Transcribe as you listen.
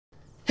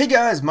Hey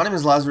guys, my name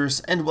is Lazarus,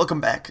 and welcome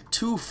back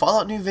to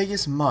Fallout New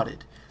Vegas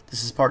Modded.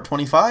 This is part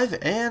 25,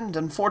 and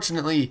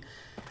unfortunately,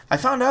 I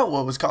found out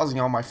what was causing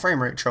all my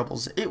frame rate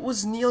troubles. It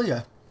was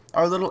Nelia,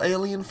 our little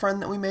alien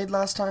friend that we made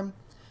last time.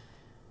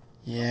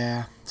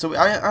 Yeah, so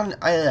I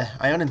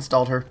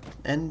uninstalled her,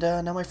 and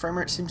now my frame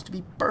rate seems to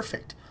be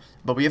perfect.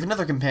 But we have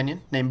another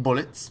companion named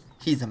Bullets.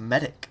 He's a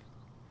medic.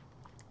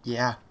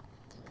 Yeah,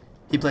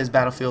 he plays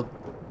Battlefield.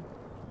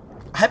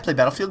 I play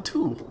Battlefield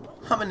too.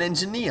 I'm an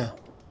engineer.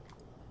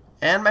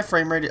 And my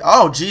frame rate...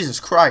 Oh,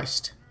 Jesus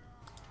Christ.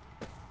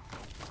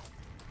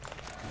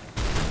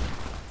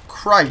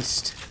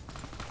 Christ.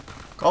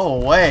 Go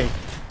away.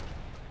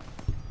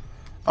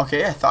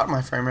 Okay, I thought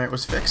my frame rate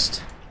was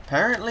fixed.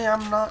 Apparently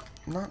I'm not...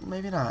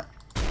 maybe not.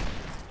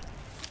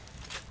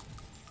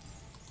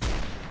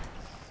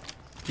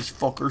 These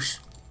fuckers.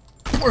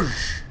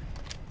 Whoosh.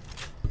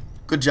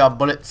 Good job,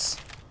 Bullets.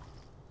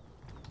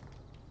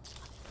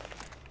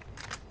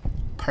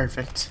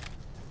 Perfect.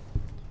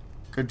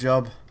 Good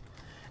job.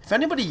 If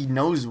anybody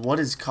knows what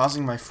is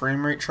causing my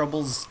frame rate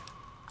troubles,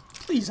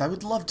 please, I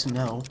would love to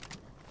know.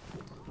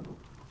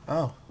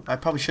 Oh, I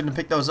probably shouldn't have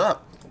picked those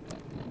up.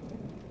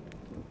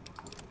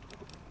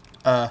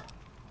 What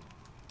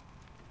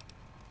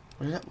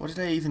did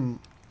I even...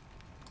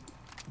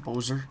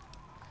 Bowser?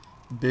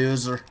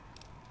 Bowser.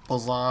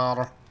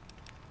 Bowser.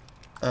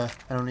 I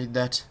don't need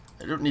that.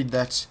 I don't need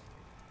that.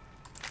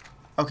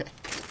 Okay.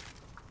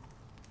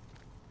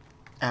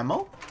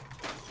 Ammo?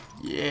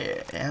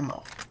 Yeah,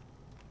 ammo.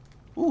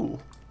 Ooh.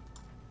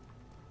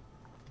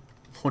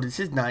 Oh, this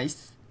is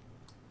nice.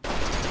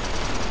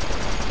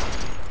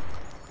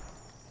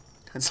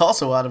 It's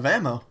also out of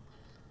ammo.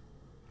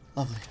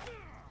 Lovely.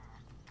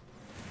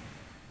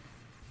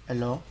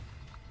 Hello?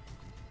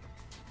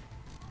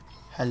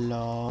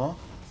 Hello?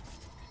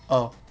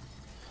 Oh.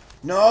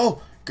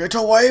 No! Get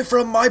away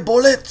from my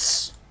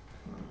bullets!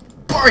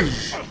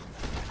 Boish!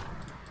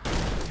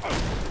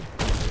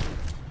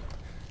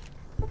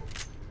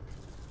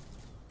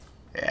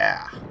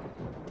 Yeah.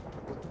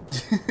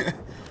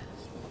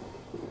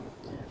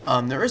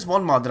 There is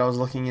one mod that I was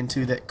looking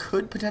into that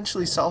could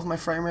potentially solve my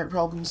frame rate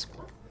problems.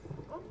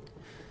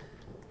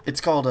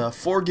 It's called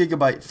 4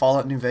 GB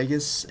Fallout New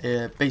Vegas.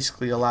 It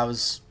basically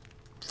allows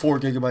 4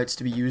 GB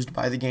to be used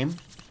by the game.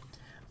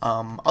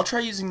 I'll try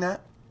using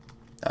that,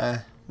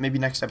 maybe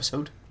next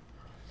episode.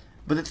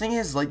 But the thing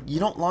is, like, you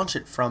don't launch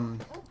it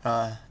from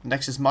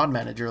Nexus Mod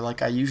Manager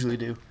like I usually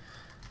do.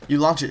 You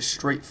launch it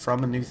straight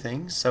from a new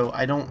thing, so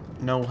I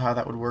don't know how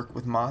that would work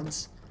with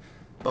mods.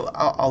 But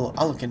I'll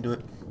look into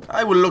it.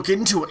 I will look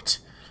into it.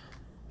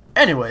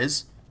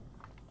 Anyways,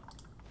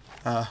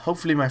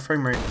 hopefully my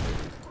frame rate...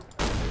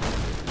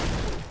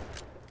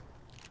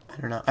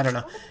 I don't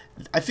know.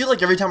 I feel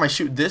like every time I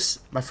shoot this,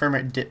 my frame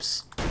rate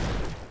dips.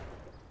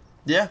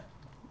 Yeah,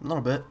 a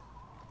little bit.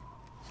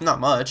 Not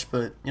much,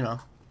 but you know,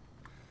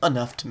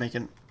 enough to make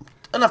it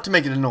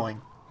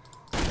annoying.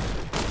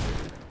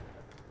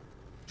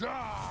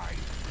 Die.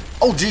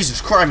 Oh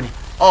Jesus, criminy!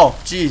 Oh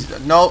jeez,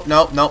 no.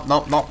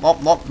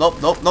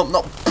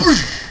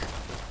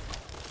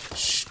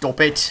 Stop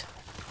it!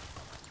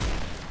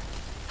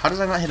 How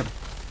did I not hit him?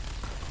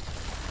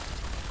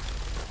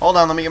 Hold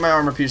on, let me get my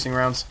armor-piercing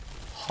rounds.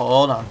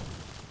 Hold on.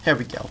 Here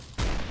we go.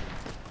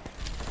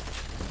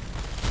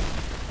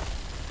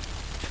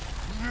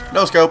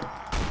 No scope.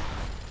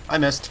 I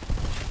missed.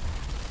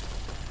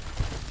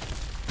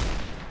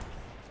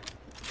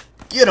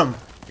 Get him!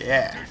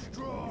 Yeah.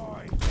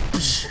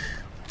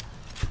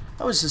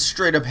 That was a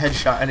straight up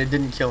headshot and it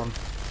didn't kill him.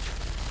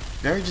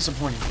 Very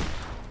disappointing.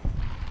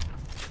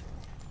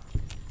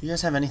 You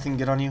guys have anything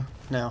good on you?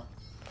 No.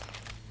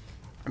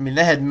 I mean,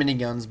 they had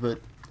miniguns, but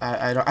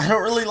I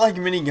don't really like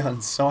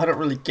miniguns, so I don't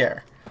really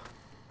care.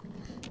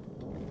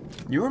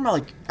 You were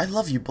like, I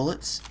love you,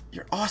 Bullets.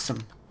 You're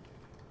awesome.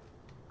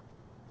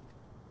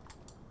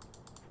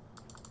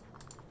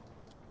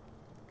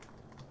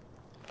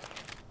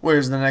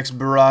 Where's the next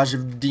barrage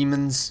of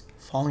demons?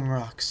 Falling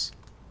rocks.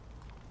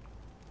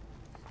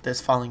 There's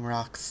falling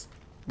rocks.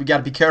 We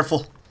gotta be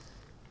careful.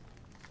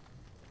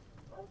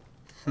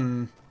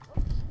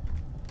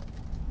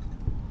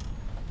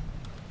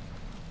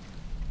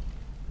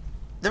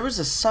 There was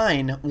a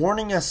sign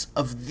warning us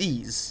of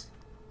these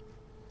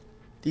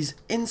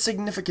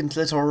insignificant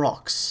little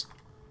rocks.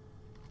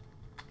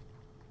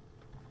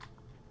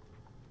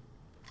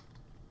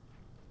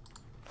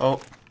 Oh.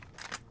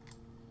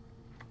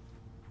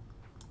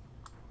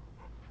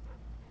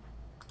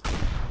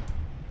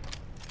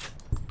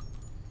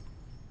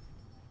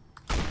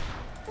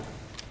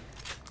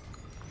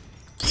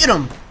 Get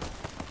him!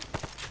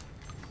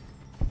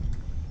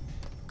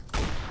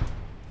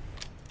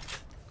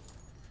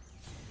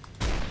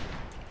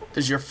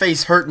 Does your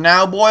face hurt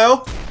now,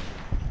 boyo?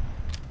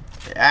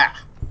 Yeah.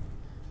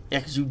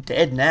 Yeah, 'cause you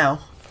dead now.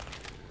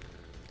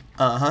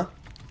 Uh-huh.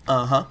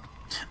 Uh-huh.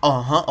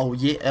 Uh-huh. Oh,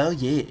 yeah. Oh,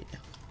 yeah.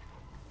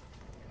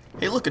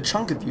 Hey, look, a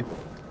chunk of you.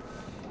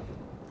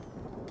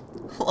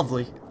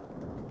 Lovely.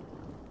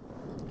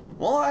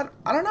 Well,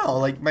 I don't know.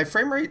 Like, my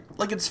frame rate,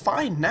 like, it's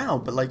fine now,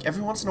 but like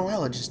every once in a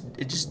while, it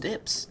just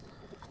dips.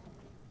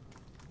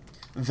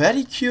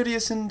 Very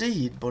curious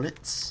indeed,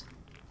 bullets.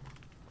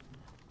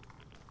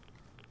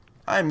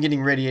 I'm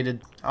getting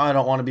radiated. I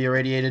don't want to be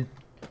irradiated.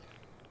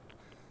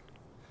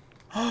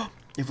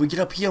 If we get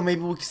up here,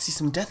 maybe we can see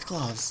some death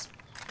claws.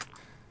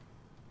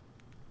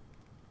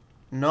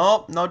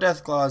 Nope, no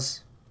death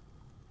claws.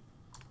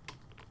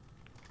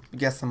 We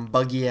got some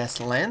buggy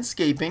ass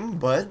landscaping,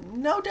 but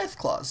no death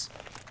claws.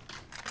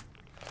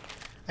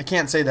 I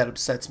can't say that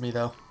upsets me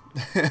though.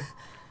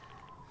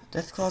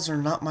 Death claws are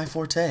not my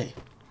forte.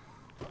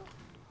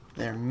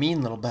 They're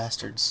mean little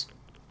bastards.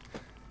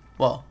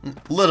 Well,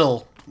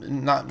 little,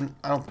 not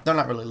they're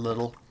not really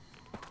little.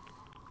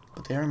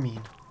 But they are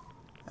mean.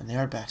 And they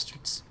are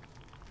bastards.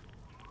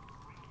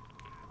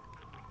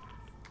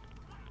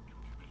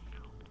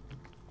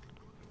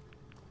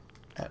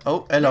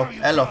 Oh, hello,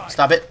 hello.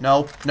 Stop it.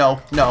 No,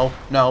 no, no,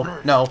 no,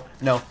 no,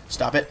 no.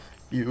 Stop it.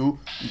 You.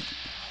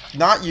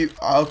 Not you.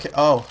 Okay.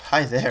 Oh,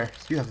 hi there.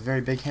 You have a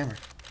very big hammer.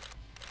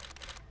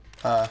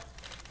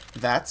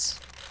 That's.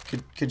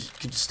 Could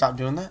you stop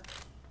doing that?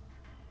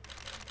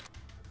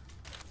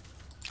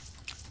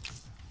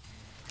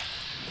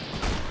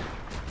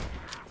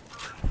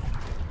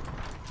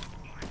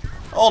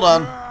 Hold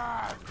on.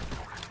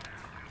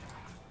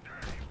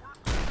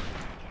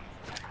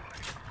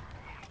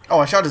 Oh,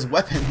 I shot his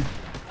weapon.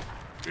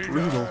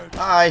 Brutal.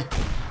 Hi.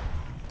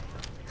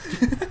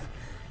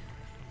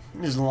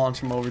 Just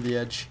launch him over the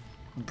edge.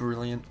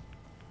 Brilliant.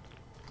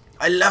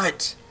 I love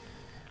it.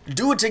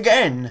 Do it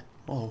again.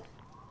 Whoa.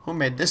 Who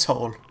made this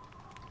hole?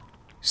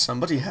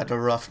 Somebody had a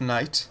rough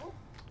night.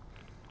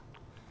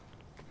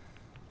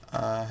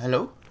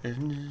 Hello?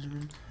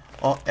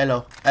 Oh,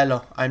 hello.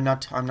 Hello. I'm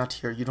not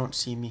here. You don't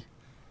see me.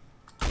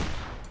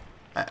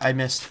 I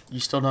missed. You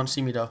still don't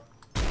see me though.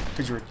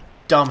 Because you're a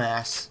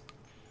dumbass.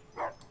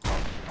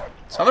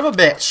 Son of a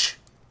bitch.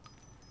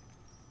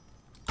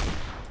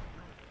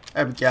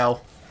 There we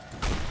go.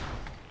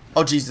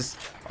 Oh, Jesus.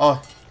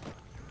 Oh.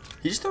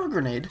 He just threw a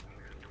grenade.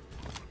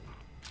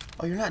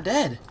 Oh, you're not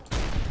dead.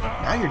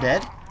 Now you're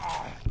dead.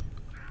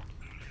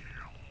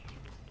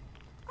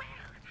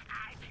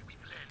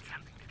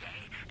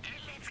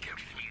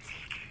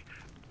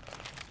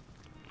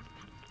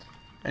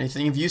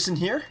 Anything of use in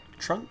here?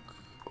 Trunk?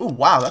 Oh,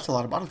 wow, that's a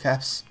lot of bottle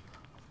caps.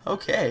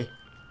 Okay.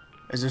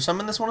 Is there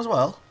some in this one as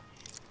well?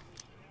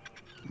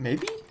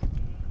 Maybe?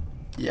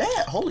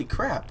 Yeah, holy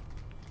crap.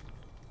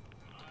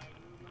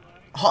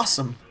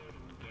 Awesome.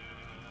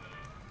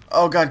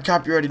 Oh god,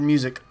 copyrighted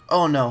music.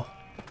 Oh no.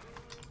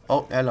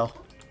 Oh, hello.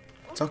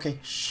 It's okay.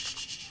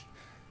 Shh.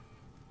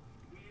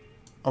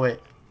 Oh wait.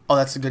 Oh,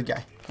 that's the good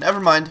guy. Never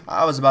mind.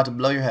 I was about to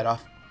blow your head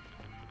off.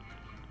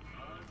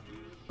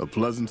 A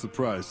pleasant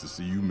surprise to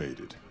see you made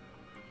it.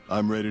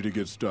 I'm ready to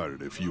get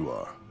started if you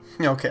are.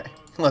 Okay,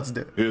 let's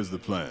do it. Here's the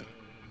plan.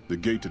 The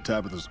gate to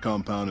Tabitha's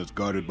compound is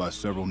guarded by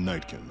several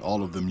Nightkin,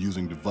 all of them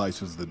using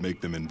devices that make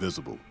them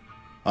invisible.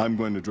 I'm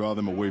going to draw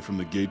them away from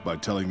the gate by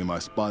telling them I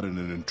spotted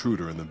an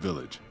intruder in the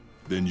village.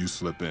 Then you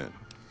slip in.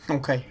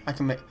 Okay, I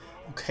can make...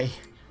 Okay.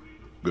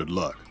 Good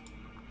luck.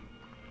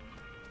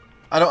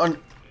 I don't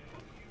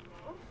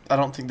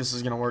think this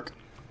is gonna work.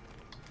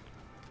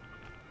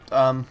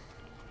 God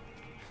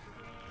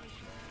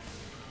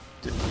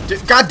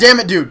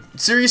damn it, dude!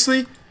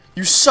 Seriously?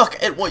 You suck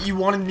at what you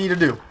wanted me to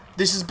do.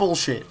 This is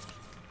bullshit.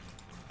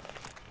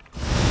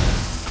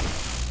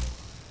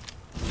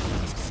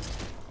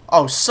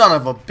 Oh, son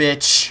of a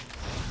bitch.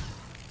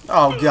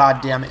 Oh,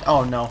 god damn it.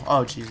 Oh, no.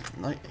 Oh, jeez.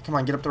 Come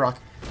on, get up the rock.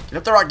 Get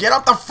up the rock. Get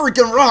up the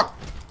freaking rock!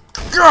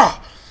 Gah!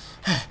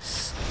 I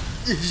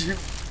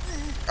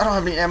don't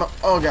have any ammo.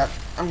 Oh, god.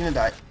 I'm gonna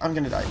die. I'm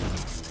gonna die.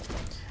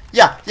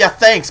 Yeah,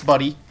 thanks,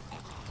 buddy.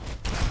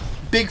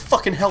 Big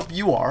fucking help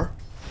you are.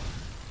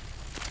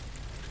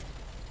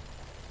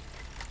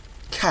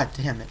 God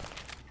damn it.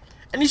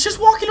 And he's just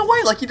walking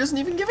away like he doesn't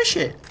even give a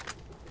shit.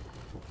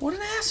 What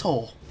an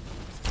asshole.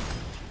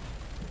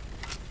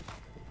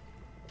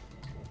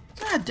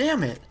 God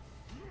damn it.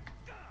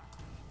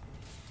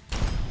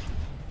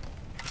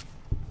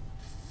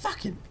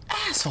 Fucking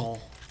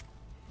asshole.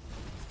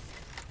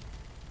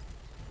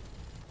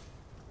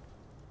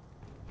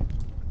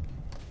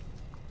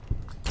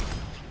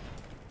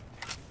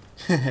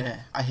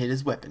 I hit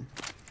his weapon.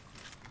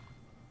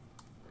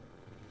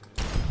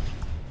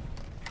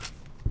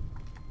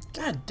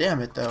 God damn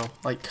it though.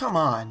 Like, come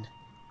on.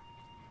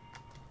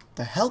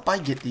 The help I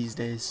get these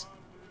days.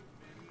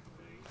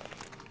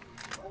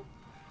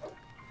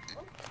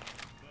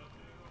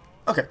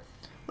 Okay,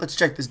 let's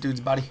check this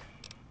dude's body.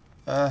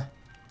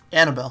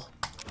 Annabelle.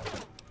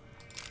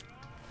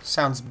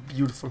 Sounds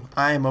beautiful.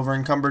 I am over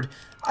encumbered.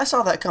 I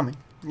saw that coming.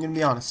 I'm gonna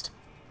be honest.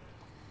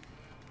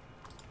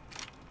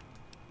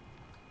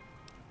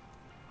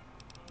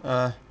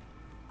 I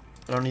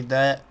don't need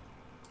that.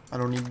 I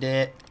don't need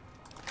that.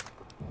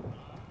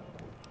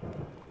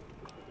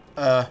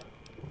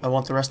 I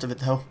want the rest of it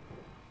though.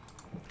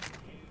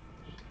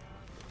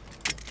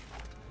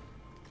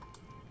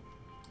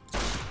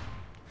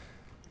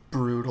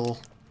 Brutal.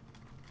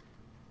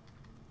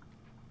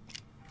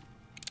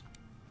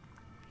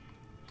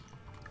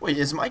 Wait,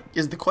 is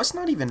the quest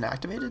not even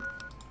activated?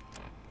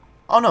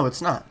 Oh, no,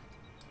 it's not.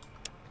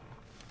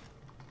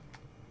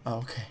 Oh,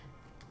 okay.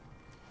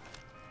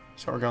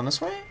 So we're going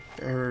this way?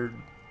 Or,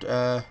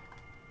 I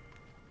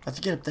have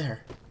to get up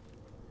there.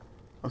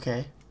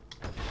 Okay.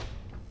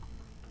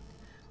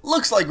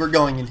 Looks like we're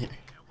going in here.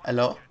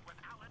 Hello?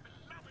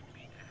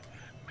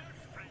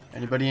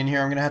 Anybody in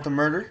here I'm gonna have to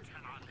murder?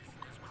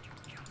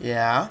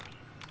 Yeah.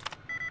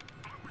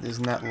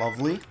 Isn't that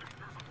lovely?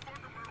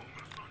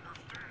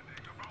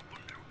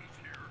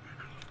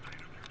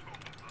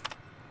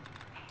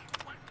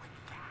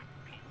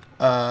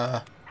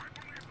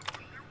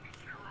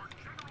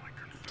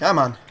 Come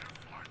on.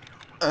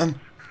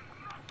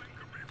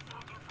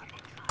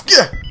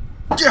 Yeah!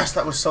 Yes,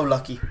 that was so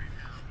lucky.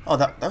 Oh,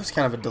 that was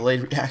kind of a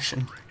delayed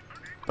reaction.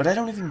 But I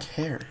don't even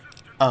care.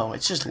 Oh,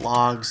 it's just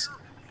logs.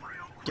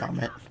 Damn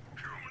it.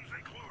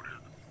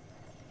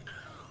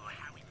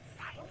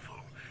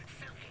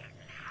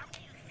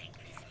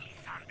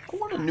 I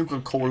want a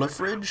Nuka-Cola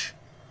fridge.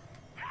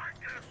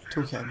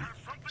 Toolkit.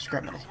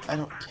 Scrap metal. I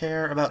don't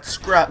care about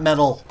scrap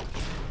metal.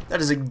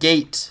 That is a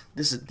gate.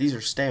 These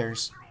are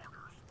stairs.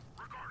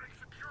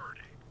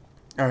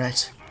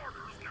 Alright.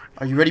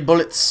 Are you ready,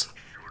 bullets?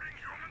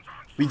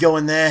 We go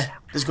in there.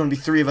 There's going to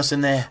be 3 of us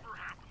in there.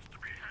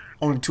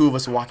 Only 2 of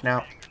us are walking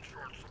out.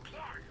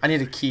 I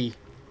need a key.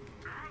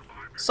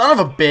 Son of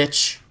a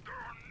bitch.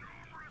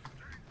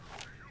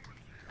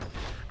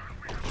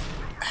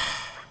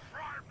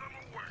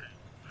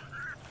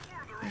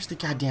 Where's the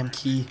goddamn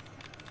key?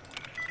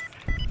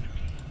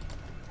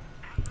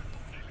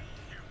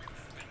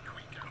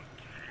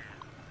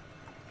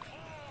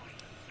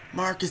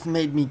 Marcus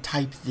made me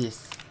type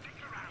this.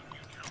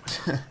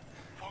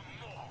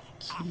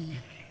 Key.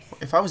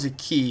 If I was a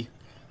key,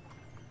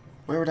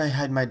 where would I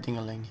hide my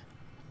ding-a-ling?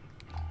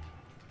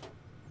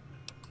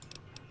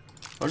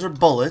 Those are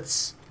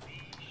bullets.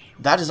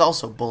 That is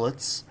also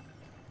bullets.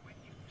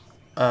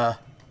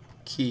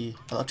 Key.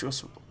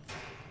 Electrical.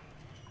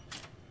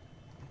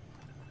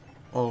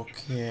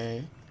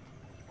 Okay.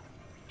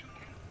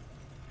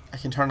 I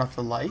can turn off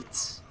the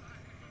lights.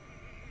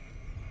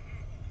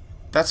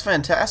 That's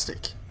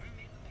fantastic.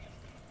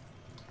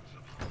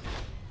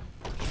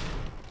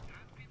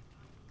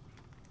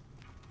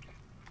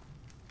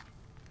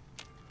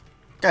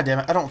 God damn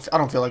it! I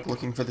don't feel like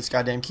looking for this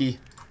goddamn key.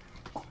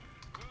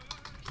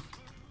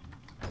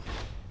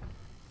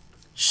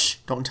 Shh!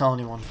 Don't tell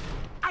anyone.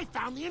 I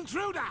found the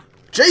intruder.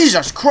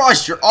 Jesus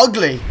Christ! You're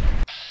ugly.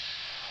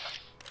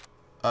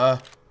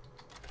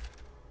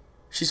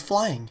 She's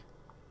flying.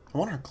 I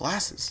want her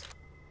glasses.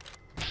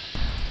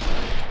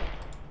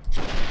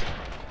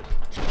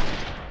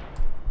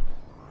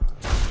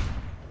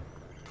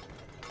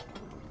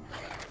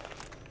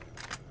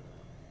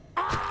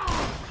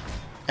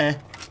 Eh.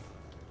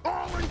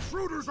 All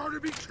intruders are to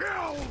be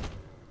killed.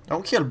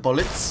 Don't kill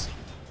bullets.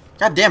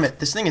 God damn it,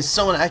 this thing is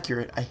so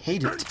inaccurate. I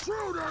hate it.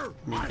 Intruder.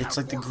 I mean, it's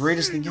like the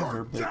greatest thing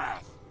ever, but...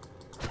 Death.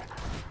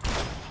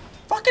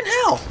 Fucking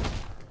hell!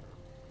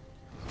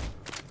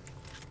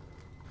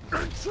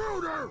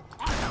 Intruder.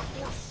 I have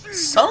foreseen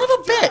Son of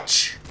a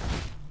bitch!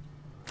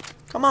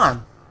 Come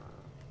on.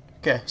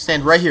 Okay,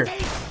 stand right here.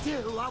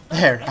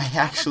 There, I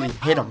actually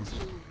hit him.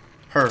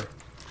 Her.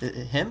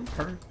 Him?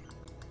 Her?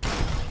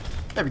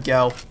 There we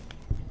go.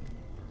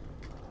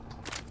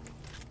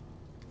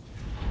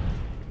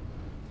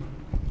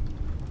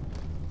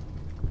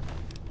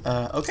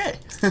 Okay.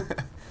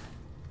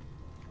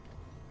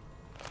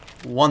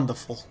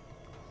 Wonderful. Is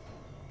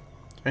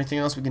there anything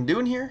else we can do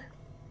in here?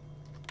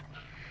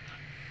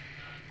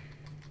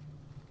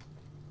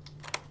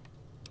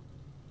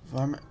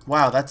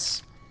 Wow,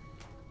 that's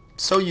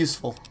so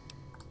useful.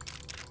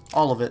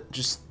 All of it,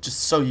 just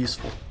so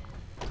useful.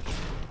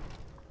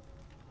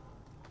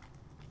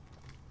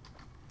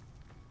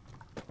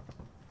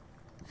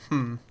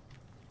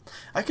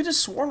 I could have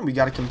sworn we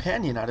got a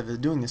companion out of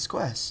it doing this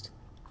quest.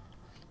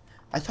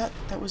 I thought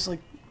that was like...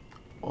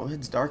 Oh,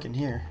 it's dark in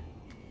here.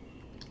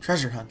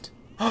 Treasure hunt.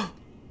 Yeah,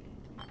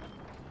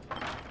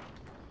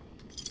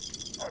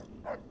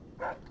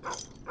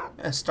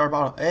 star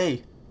bottle.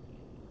 Hey!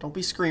 Don't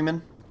be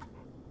screaming.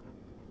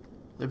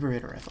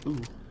 Liberator rifle. Ooh.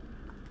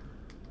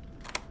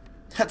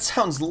 That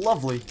sounds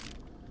lovely.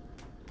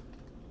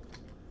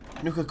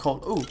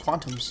 Nuka-Cola. Ooh,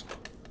 quantums.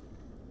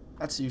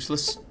 That's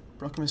useless.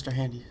 Broken Mr.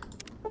 Handy.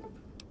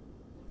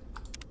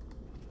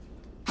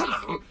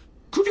 Hello.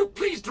 Could you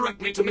please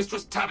direct me to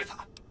Mistress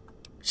Tabitha?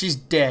 She's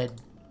dead.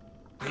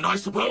 And I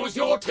suppose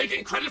you're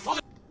taking credit for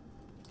the...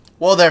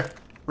 Whoa there.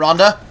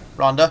 Rhonda.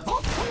 Rhonda.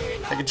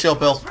 Take a chill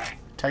pill.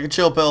 Take a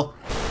chill pill.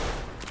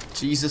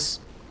 Jesus.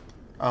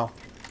 Oh.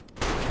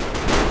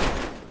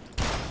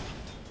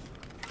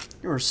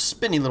 You're a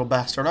spinny little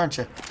bastard, aren't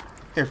you?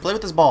 Here, play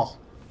with this ball.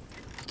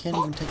 You can't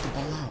even take the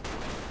ball out.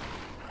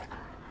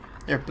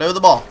 Here, play with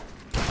the ball.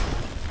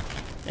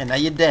 And now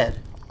you're dead.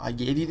 I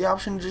gave you the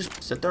option to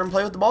just sit there and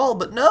play with the ball,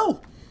 but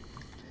no!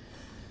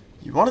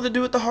 You wanted to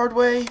do it the hard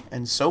way,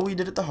 and so we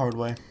did it the hard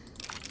way.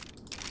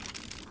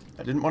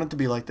 I didn't want it to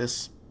be like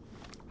this.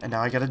 And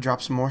now I gotta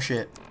drop some more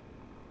shit.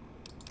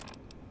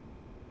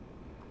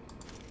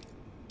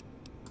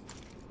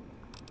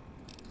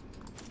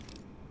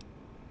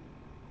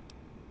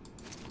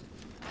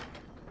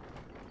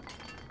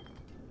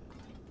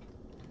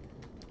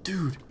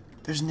 Dude,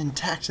 there's an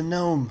intact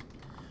gnome.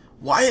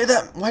 Why did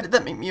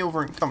that make me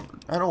over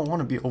encumbered? I don't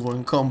want to be over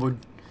encumbered.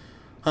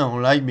 I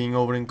don't like being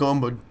over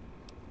encumbered.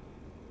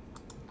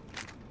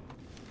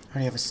 I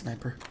already have a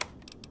sniper.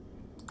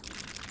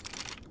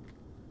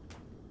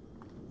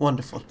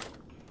 Wonderful.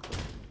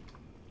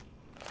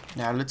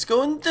 Now let's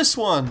go in this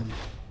one.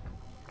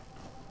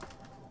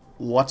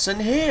 What's in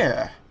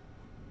here?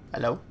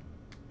 Hello?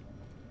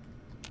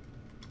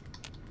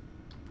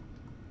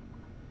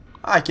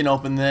 I can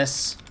open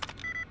this.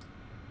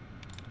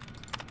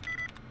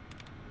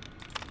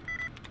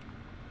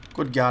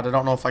 Good God, I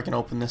don't know if I can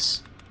open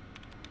this.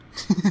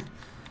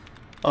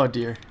 Oh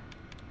dear.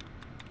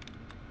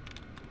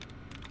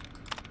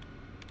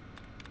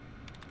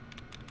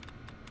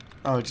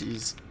 Oh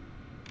jeez.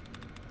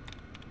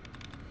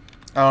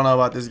 I don't know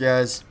about this,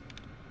 guys.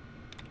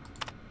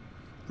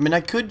 I mean,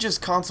 I could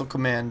just console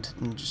command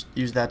and just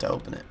use that to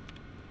open it.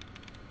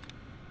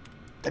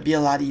 That'd be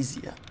a lot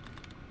easier.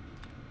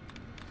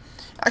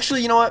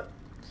 Actually, you know what?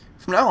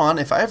 From now on,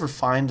 if I ever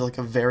find like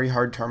a very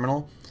hard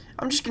terminal,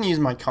 I'm just gonna use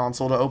my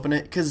console to open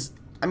it, because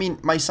I mean,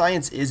 my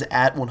science is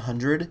at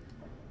 100,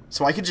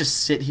 so I could just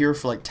sit here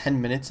for like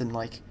 10 minutes and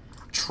like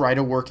try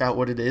to work out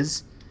what it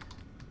is.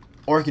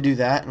 Or I could do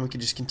that and we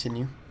could just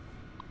continue.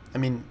 I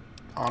mean,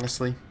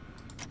 honestly.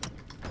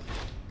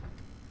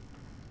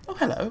 Oh,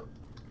 hello.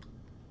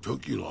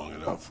 Took you long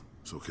enough,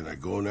 so can I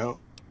go now?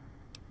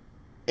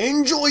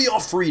 Enjoy your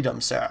freedom,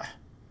 sir.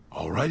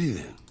 Alrighty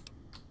then.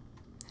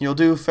 You'll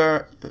do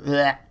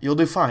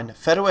fine.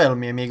 Farewell,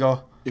 mi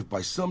amigo. If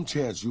by some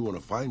chance you want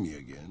to find me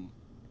again,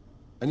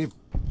 and if...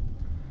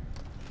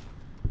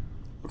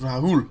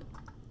 Raul.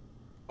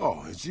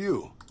 Oh, it's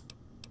you.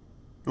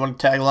 You want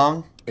to tag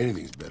along?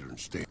 Anything's better than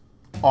staying.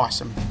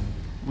 Awesome.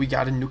 We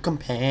got a new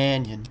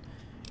companion.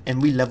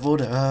 And we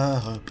leveled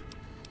up.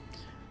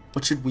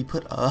 What should we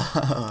put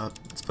up?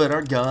 Let's put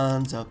our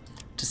guns up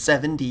to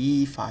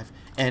 75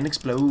 and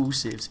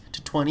explosives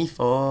to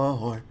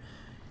 24.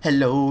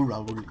 Hello,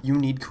 Raul. You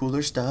need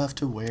cooler stuff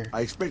to wear.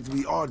 I expect to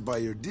be awed by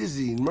your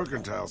dizzying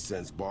mercantile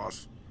sense,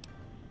 boss.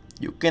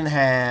 You can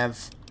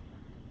have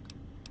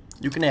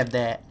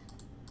that.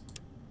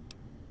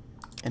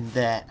 And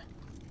that.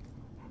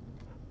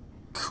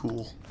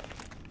 Cool.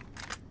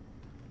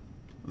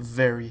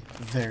 Very,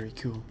 very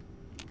cool.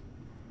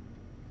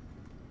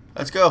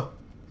 Let's go.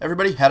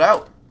 Everybody, head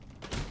out.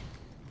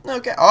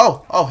 Okay.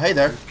 Oh, hey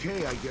there.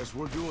 Okay, I guess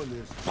we're doing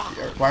this.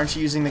 Why aren't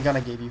you using the gun I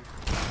gave you?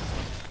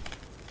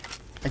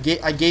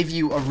 I gave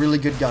you a really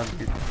good gun,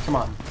 dude. Come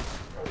on.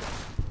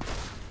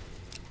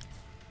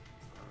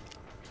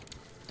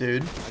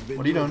 Dude,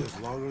 what are you doing? This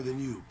longer than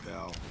you,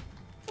 pal.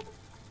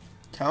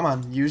 Come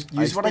on, use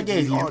what I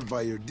gave you. Awed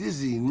by your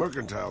dizzying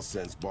mercantile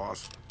sense,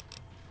 boss.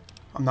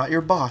 I'm not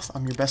your boss.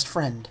 I'm your best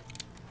friend.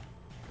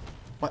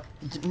 What?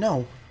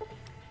 No.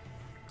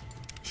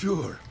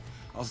 Sure.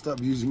 I'll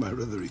stop using my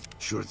rotary.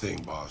 Sure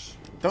thing, boss.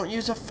 Don't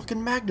use a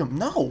fucking Magnum.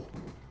 No.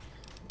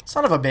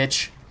 Son of a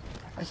bitch.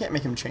 I can't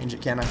make him change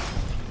it, can I?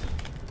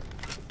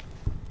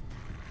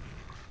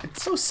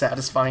 It's so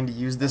satisfying to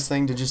use this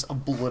thing to just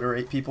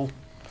obliterate people.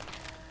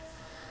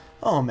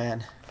 Oh,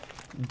 man.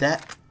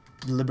 That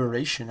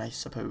liberation, I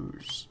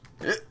suppose.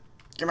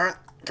 Come on.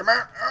 Come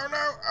on. Oh,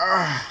 no.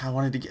 I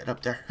wanted to get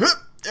up there.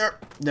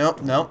 No,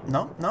 no,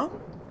 no,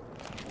 no.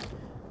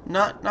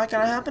 Not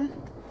gonna happen.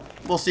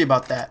 We'll see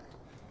about that.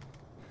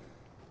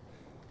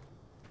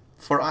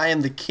 For I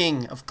am the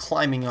king of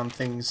climbing on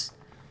things.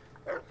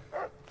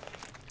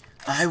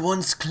 I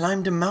once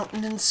climbed a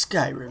mountain in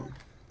Skyrim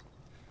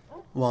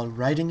while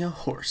riding a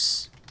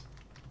horse.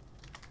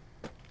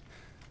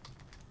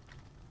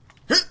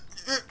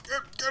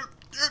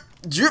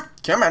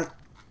 Come on.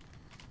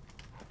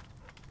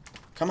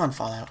 Come on,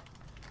 Fallout.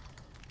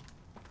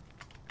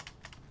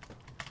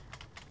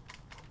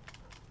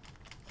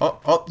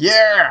 Oh,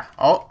 yeah!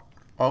 Oh,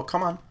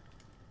 come on.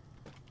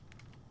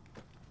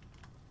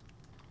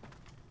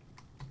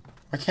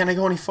 Why can't I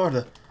go any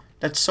further?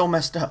 That's so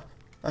messed up.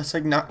 That's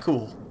like not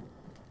cool.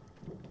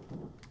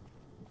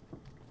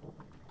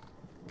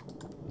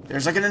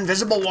 There's like an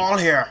invisible wall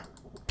here.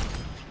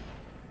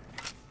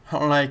 I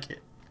don't like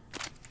it.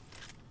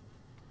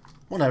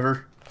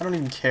 Whatever. I don't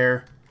even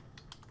care.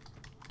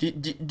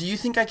 Do you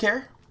think I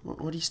care?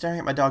 What are you staring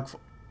at my dog for?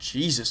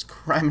 Jesus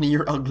Christ,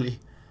 you're ugly.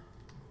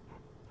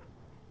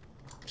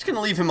 I'm just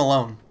gonna leave him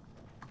alone.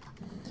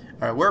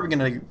 Alright, what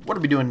are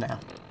we doing now?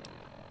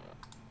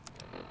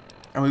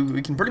 And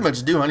we can pretty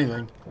much do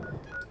anything.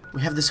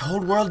 We have this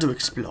whole world to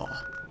explore.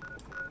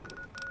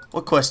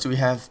 What quest do we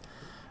have?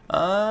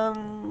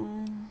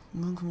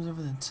 Moon comes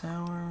over the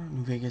tower.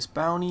 New Vegas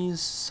bounties.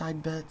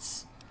 Side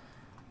bets.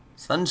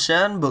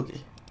 Sunshine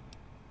Boogie.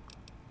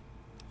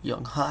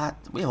 Young Hot.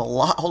 We have a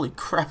lot. Holy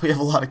crap, we have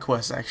a lot of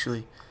quests,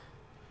 actually.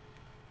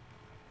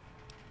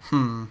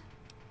 Alright,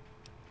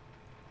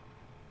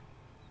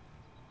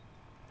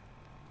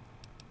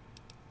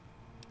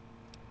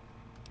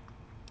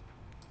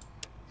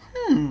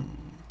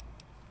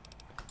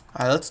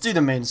 let's do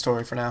the main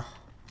story for now.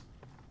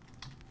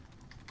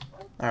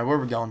 Alright, where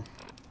are we going?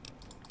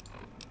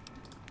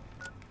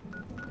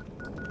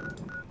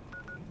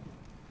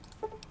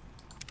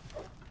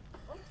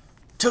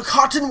 to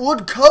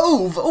Cottonwood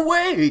Cove.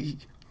 Away!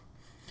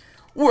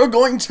 We're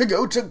going to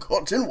go to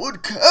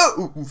Cottonwood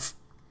Cove.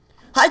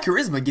 High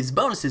charisma gives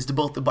bonuses to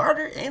both the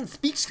barter and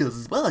speech skills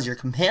as well as your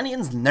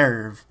companion's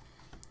nerve.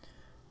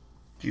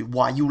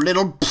 Why, you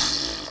little...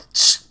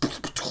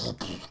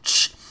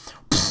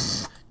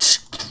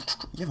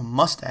 You have a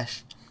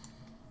mustache.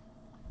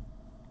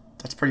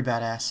 That's pretty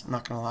badass, I'm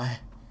not gonna lie.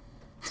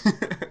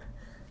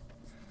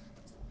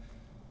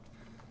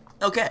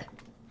 Okay.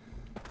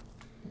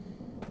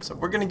 So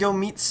we're gonna go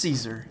meet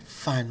Caesar,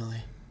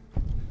 finally.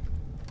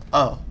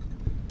 Oh.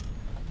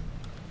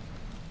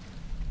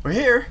 We're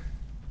here.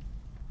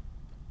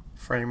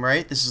 Frame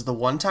rate, this is the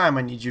one time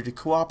I need you to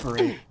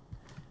cooperate.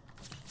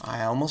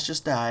 I almost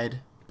just died,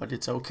 but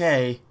it's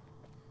okay.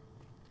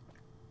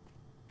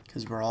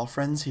 Because we're all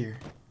friends here.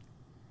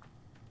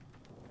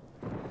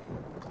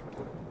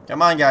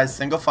 Come on, guys,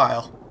 single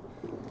file.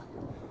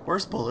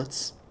 Where's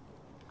bullets?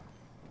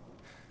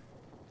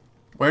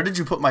 Where did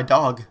you put my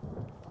dog?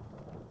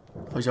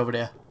 Oh, he's over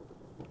there.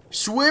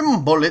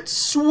 Swim, bullets,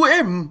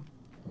 swim!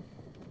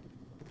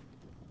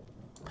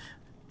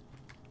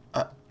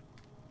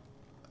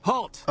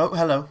 Halt! Oh,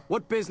 hello.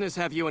 What business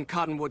have you in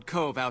Cottonwood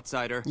Cove,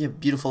 outsider? You have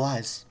beautiful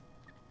eyes.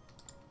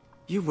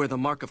 You wear the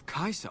mark of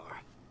Caesar.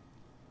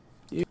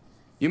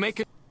 You make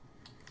it.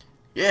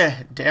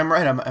 Yeah, damn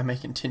right I may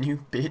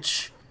continue,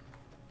 bitch.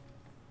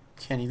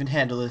 Can't even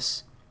handle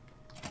this.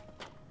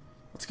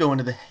 Let's go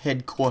into the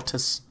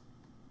headquarters.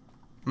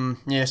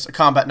 Yes, a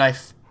combat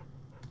knife.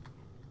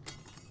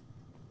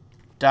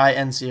 Die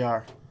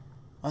NCR.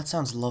 Oh, that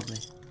sounds lovely.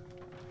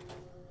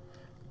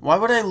 Why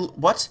would I...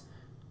 What?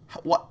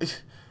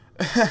 What?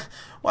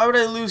 Why would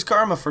I lose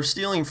karma for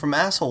stealing from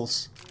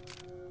assholes?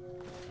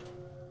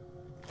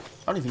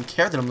 I don't even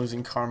care that I'm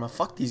losing karma.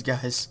 Fuck these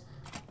guys.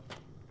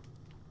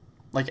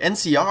 Like,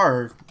 NCR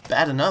are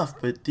bad enough,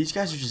 but these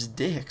guys are just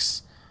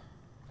dicks.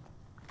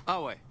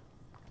 Oh, wait.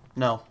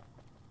 No.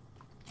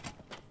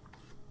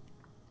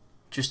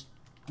 Just,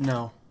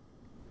 no.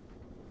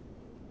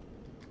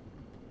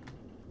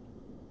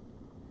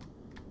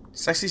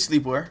 Sexy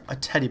sleepwear, a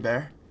teddy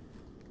bear.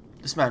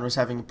 This man was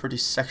having a pretty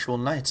sexual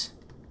night.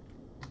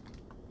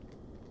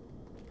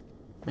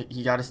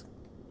 He got his...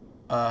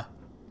 Oh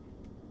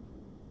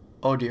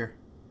dear.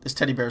 This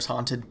teddy bear's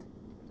haunted.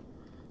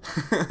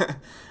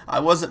 I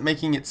wasn't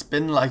making it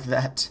spin like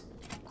that.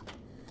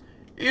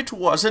 It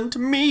wasn't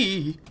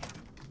me.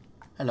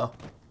 Hello.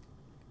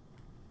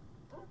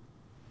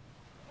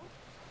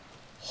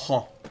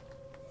 Huh.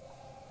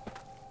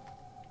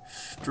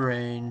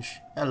 Strange.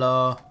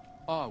 Hello.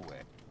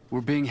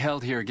 We're being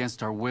held here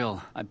against our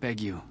will. I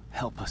beg you,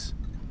 help us.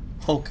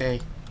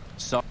 Okay.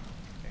 So,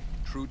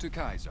 true to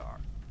Caesar.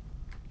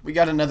 We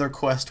got another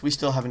quest. We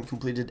still haven't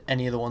completed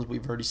any of the ones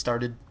we've already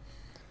started.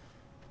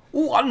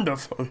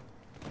 Wonderful.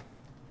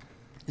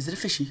 Is it a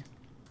fishy?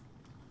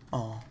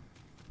 Oh.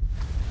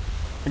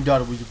 I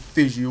thought it was a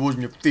fishy. It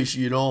wasn't a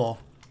fishy at all.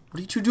 What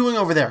are you two doing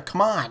over there?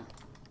 Come on.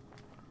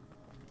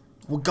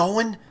 We're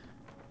going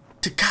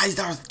to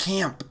Caesar's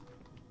camp.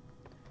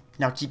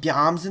 Now keep your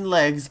arms and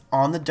legs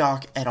on the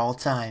dock at all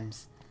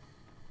times.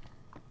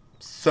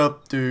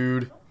 Sup,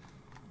 dude?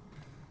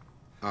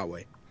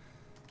 Awe.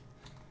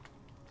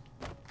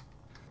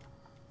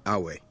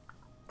 Awe,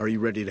 are you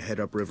ready to head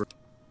upriver?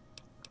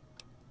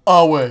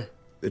 Awe.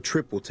 The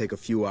trip will take a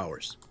few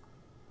hours.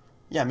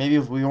 Yeah, maybe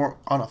if we weren't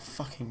on a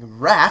fucking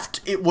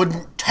raft, it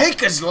wouldn't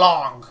take as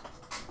long.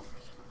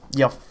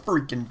 You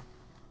freaking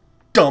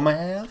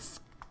dumbass.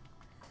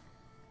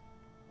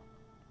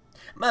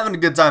 I'm having a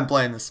good time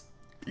playing this.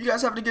 You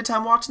guys having a good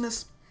time watching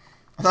this?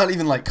 I'm not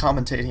even like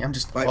commentating. I'm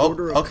just... By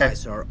order of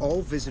Caesar,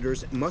 all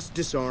visitors must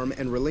disarm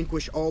and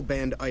relinquish all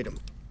banned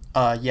items.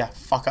 Yeah,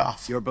 fuck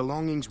off. Your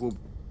belongings will...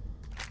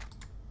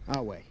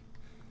 Awe.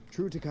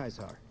 True to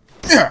Caesar.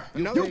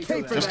 You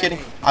pay for that. I was kidding.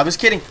 I was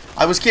kidding.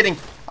 I was kidding.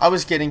 I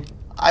was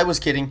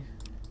kidding.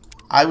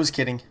 I was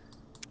kidding.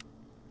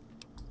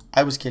 I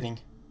was kidding.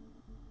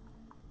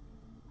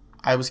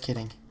 I was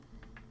kidding.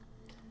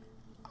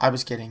 I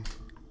was kidding.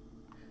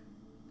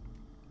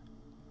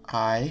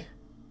 I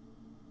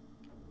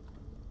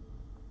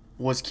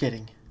was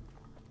kidding.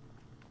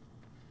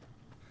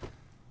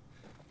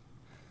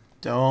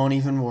 Don't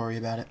even worry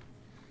about it.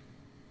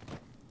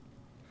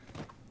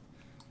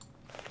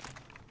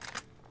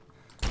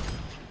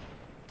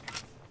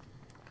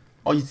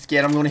 Oh, you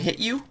scared I'm gonna hit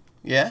you?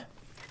 Yeah?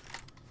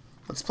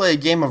 Let's play a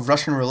game of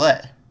Russian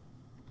roulette.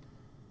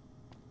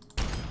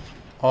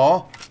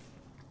 Oh.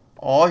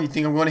 Oh, you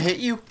think I'm gonna hit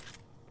you?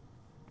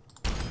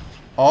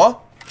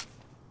 Oh.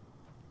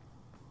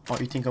 Oh,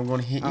 you think I'm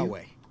gonna hit you?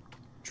 Awe.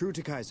 True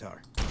to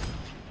Caesar.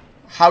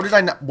 How did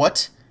I not?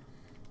 What?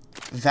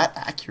 That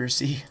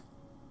accuracy.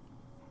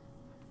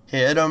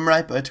 Hit him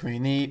right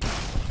between the...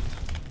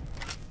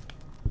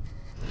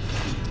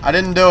 I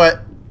didn't do it.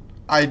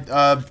 I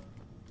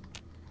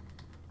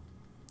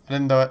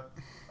didn't do it.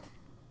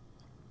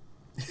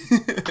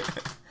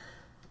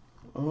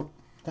 Oh,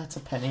 that's a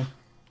penny.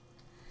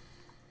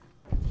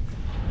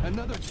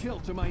 Another kill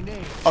to my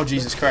name. Oh,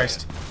 Jesus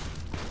Christ.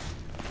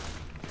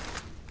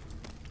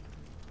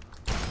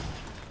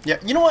 Yeah,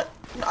 you know what?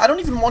 I don't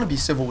even want to be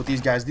civil with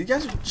these guys. These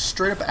guys are just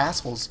straight up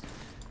assholes.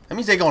 That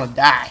means they're gonna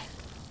die.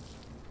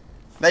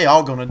 They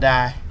all gonna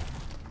die.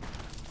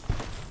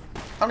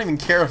 I don't even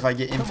care if I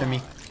get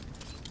infamy.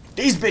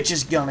 These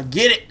bitches gonna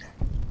get it.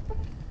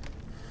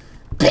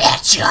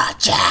 Bitch, you're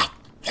Jack.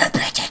 Your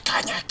bitch is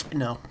gonna...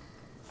 No.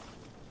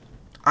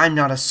 I'm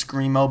not a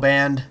Screamo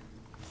band.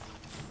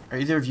 Are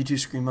either of you two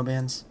Screamo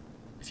bands?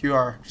 If you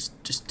are,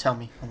 just tell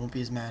me. I won't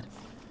be as mad.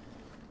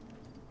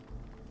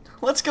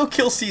 Let's go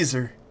kill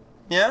Caesar.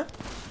 Yeah?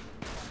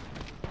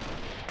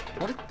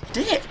 What a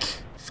dick.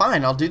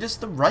 Fine, I'll do this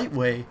the right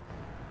way.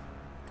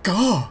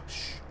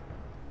 Gosh.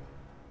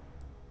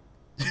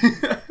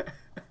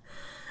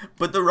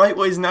 But the right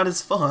way's not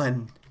as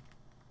fun.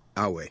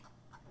 Awe,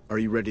 are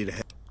you ready to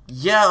head?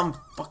 Yeah, I'm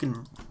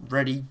fucking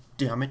ready,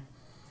 damn it.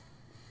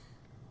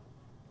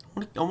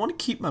 I want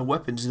to keep my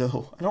weapons,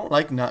 though. I don't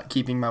like not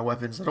keeping my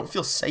weapons. I don't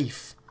feel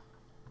safe.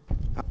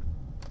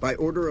 By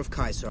order of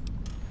Caesar.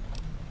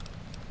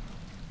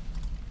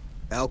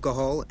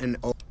 Alcohol and...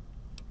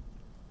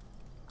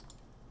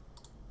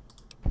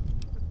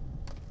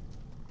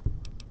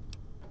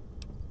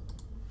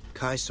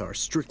 Caesar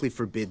strictly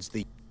forbids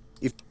the...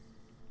 If...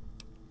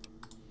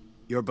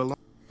 Your belong...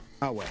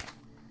 Awe.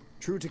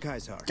 True to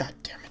Caesar. God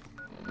damn it.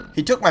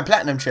 He took my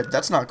platinum chip.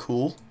 That's not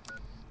cool.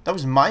 That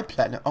was my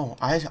platinum... Oh,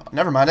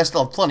 never mind. I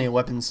still have plenty of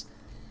weapons.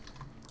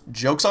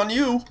 Joke's on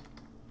you.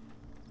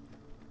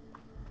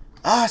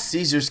 Ah,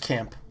 Caesar's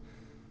camp.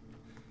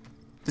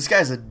 This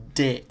guy's a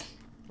dick.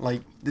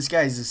 Like, this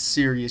guy's a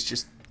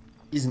serious,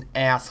 he's an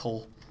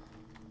asshole.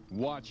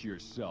 Watch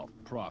yourself,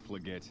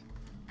 profligate.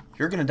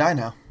 You're gonna die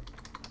now.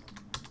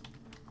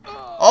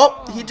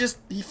 Oh,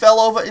 he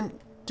fell over and...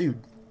 Dude,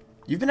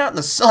 you've been out in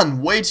the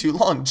sun way too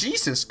long.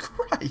 Jesus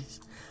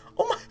Christ.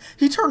 Oh my,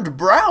 he turned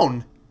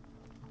brown.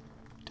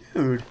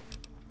 Dude.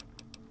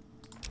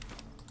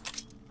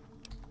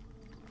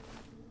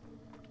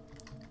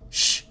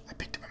 Shh, I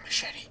picked up a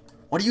machete.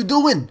 What are you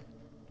doing?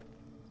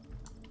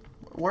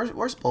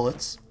 Where's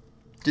Bullets?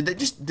 Did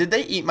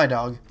they eat my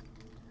dog?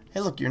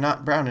 Hey look, you're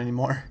not brown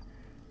anymore.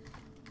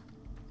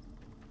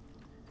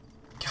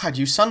 God,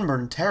 you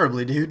sunburned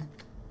terribly, dude.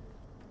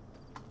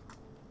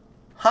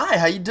 Hi,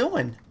 how you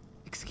doing?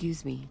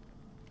 Excuse me.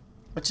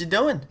 What you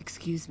doing?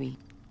 Excuse me.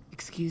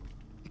 Excuse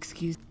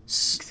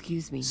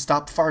me.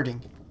 Stop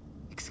farting.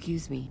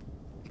 Excuse me.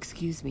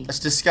 Excuse me. That's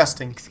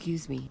disgusting.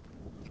 Excuse me.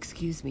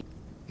 Excuse me.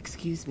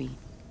 Excuse me.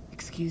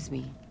 Excuse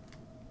me.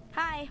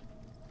 Hi.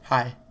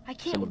 Hi. I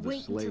can't Some of the wait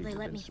until slaves they have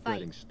let been me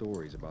spreading fight.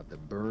 stories about the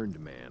burned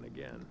man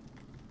again.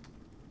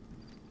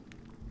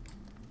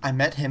 I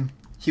met him.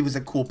 He was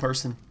a cool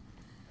person.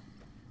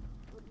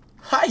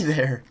 Hi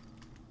there.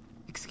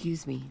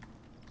 Excuse me.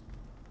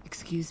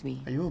 Excuse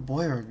me. Are you a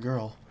boy or a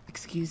girl?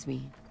 Excuse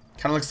me.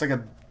 Kind of looks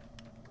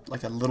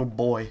like a little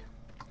boy.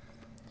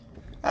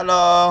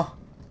 Hello.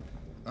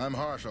 I'm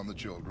harsh on the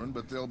children,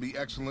 but they'll be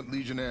excellent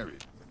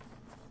legionaries.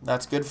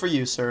 That's good for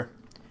you, sir.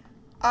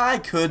 I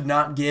could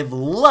not give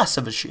less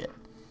of a shit.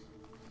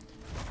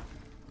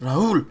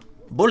 Raul,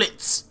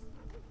 bullets.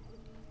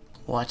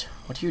 What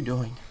are you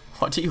doing?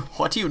 What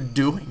are you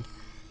doing?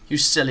 You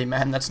silly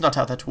man, that's not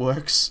how that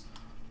works.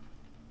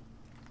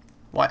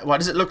 Why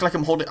does it look like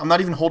I'm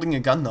not even holding a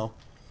gun though?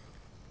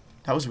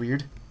 That was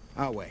weird.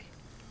 Awe.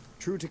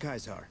 True to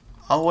Caesar.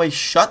 Awe,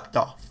 shut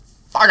the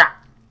fuck up.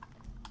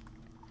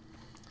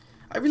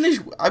 I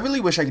really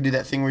wish I could do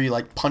that thing where you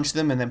like punch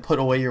them and then put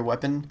away your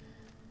weapon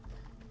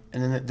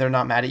and then they're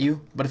not mad at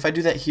you. But if I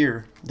do that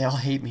here, they all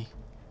hate me.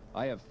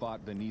 I have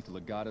fought beneath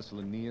Legatus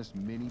Linnaeus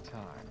many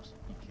times.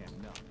 He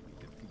cannot be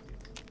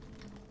defeated.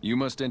 You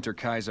must enter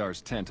Caesar's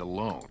tent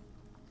alone.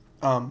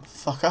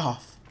 Fuck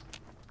off.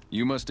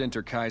 You must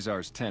enter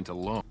Caesar's tent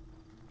alone.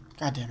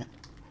 God damn it.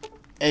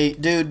 Hey,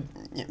 dude.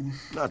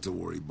 Not to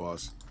worry,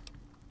 boss.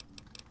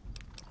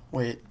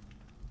 Wait.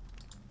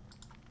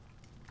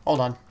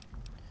 Hold on.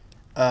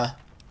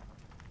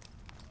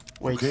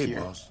 Wait okay, here.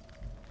 boss.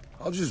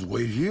 I'll just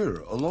wait here,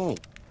 alone.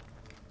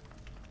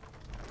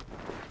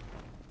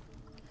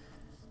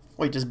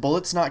 Wait, does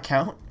bullets not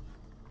count?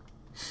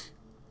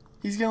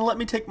 He's gonna let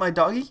me take my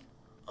doggy?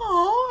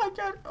 Oh, I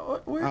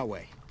got... where?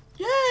 Awe.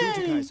 Yay! True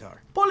to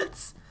Caesar.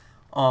 Bullets!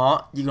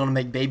 Aw, you're gonna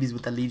make babies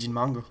with the Legion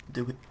mongrel.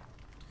 Do it.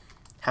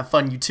 Have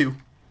fun, you two.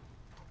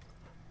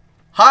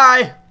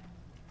 Hi!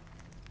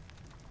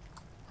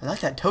 I like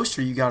that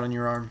toaster you got on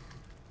your arm.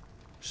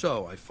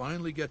 So, I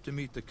finally get to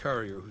meet the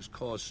courier who's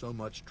caused so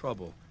much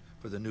trouble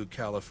for the new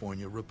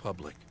California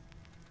Republic.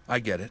 I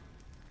get it.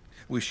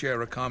 We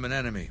share a common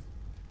enemy.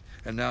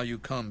 And now you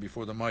come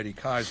before the mighty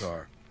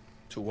Caesar.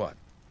 To what?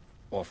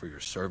 Offer your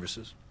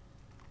services?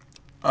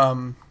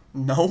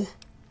 No.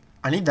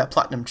 I need that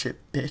platinum chip,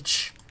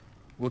 bitch.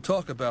 We'll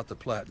talk about the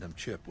platinum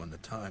chip when the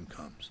time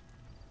comes.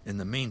 In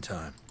the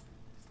meantime,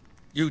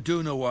 you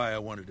do know why I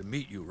wanted to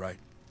meet you, right?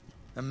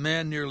 A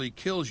man nearly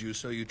kills you,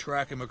 so you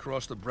track him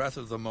across the breadth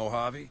of the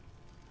Mojave.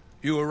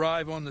 You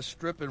arrive on the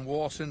strip and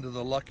waltz into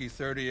the Lucky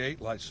 38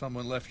 like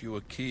someone left you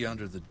a key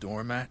under the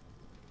doormat.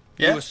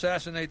 Yeah. You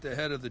assassinate the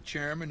head of the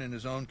chairman in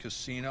his own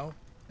casino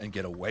and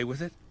get away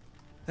with it.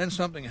 Then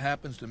something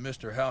happens to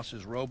Mr.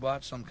 House's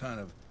robot, some kind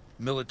of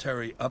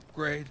military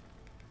upgrade.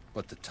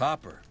 But the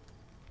topper,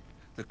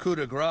 the coup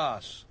de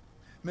grace,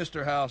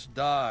 Mr. House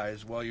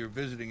dies while you're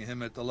visiting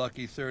him at the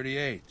Lucky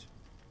 38.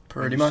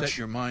 Pretty when you much. set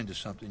your mind to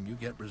something, you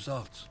get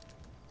results.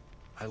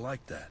 I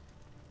like that.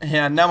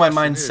 Yeah, now my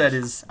Question mindset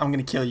is I'm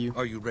gonna kill you.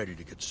 Are you ready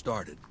to get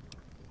started?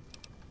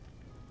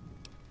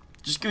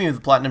 Just give me the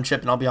platinum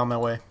chip and I'll be on my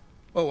way.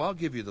 Oh, I'll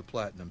give you the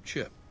platinum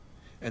chip,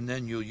 and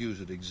then you'll use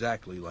it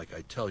exactly like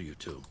I tell you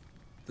to.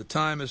 The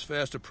time is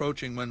fast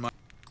approaching when my...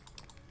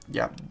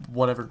 Yeah,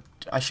 whatever.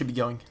 I should be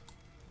going.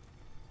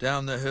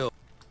 Down the hill.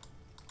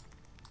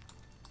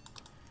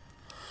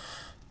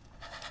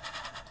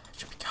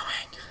 Should be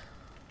going.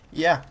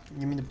 Yeah,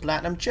 give me the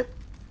platinum chip.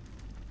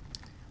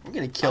 I'm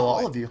gonna kill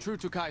all of you. True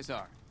to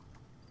Caesar.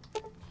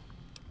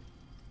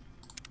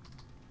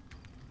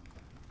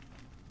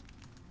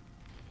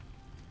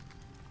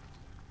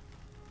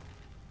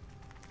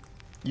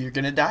 You're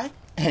gonna die,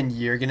 and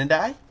you're gonna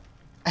die.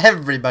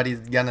 Everybody's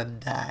gonna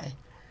die.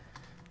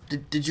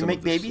 Did you Some make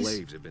of the babies?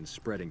 Slaves have been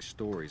spreading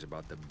stories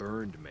about the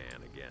burned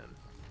man again.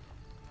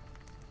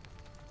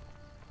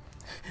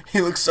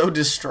 He looks so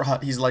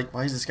distraught. He's like,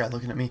 why is this guy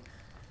looking at me?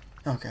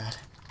 Oh god.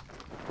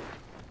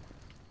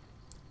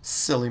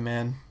 Silly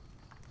man.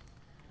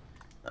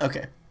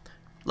 Okay.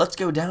 Let's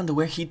go down to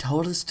where he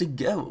told us to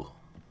go.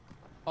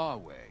 Our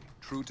way.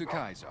 True to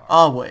Caesar.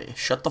 Our way.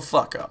 Shut the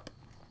fuck up.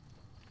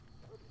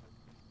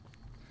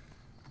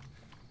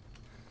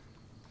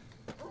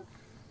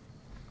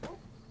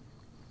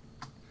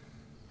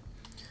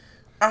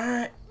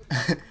 Alright.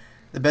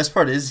 The best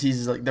part is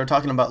he's like, they're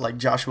talking about like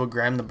Joshua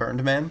Graham, the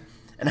burned man,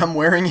 and I'm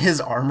wearing his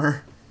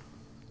armor.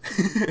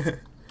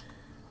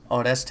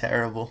 Oh, that's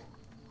terrible.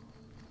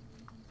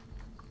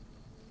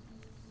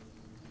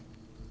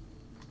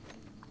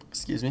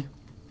 Excuse me.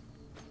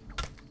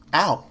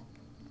 Ow.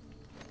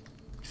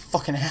 You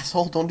fucking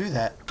asshole, don't do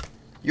that.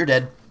 You're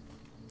dead.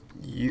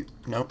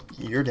 Nope,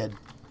 you're dead.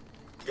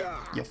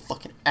 You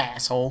fucking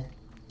asshole.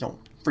 Don't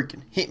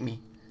freaking hit me.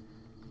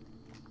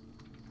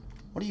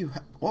 What do you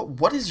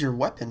what is your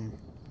weapon?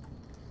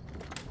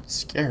 It's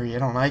scary, I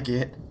don't like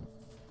it.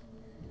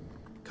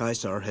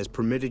 Caesar has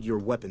permitted your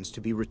weapons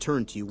to be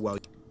returned to you while...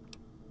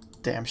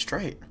 Damn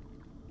straight.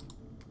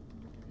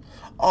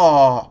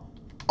 Oh.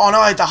 Oh no,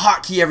 I have to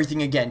hotkey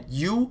everything again.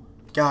 You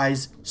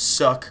guys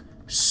suck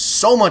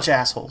so much,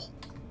 asshole.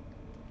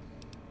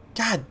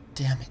 God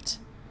damn it.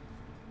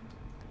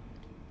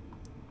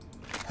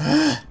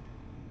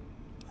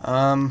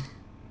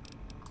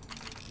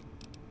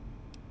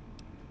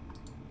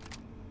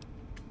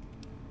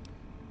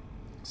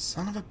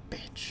 Son of a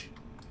bitch.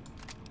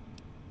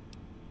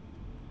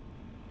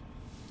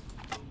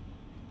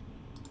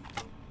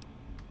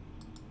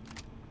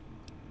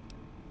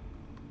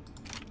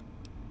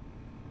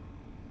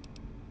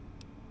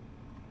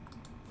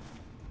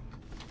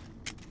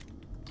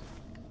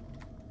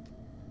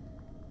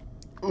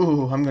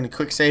 Ooh, I'm gonna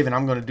quick save and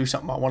I'm gonna do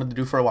something I wanted to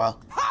do for a while.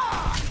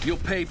 You'll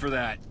pay for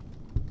that.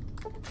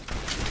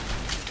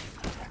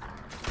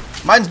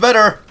 Mine's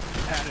better.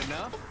 Had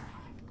enough?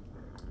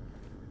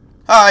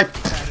 Hi.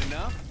 Had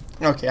enough?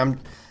 Okay,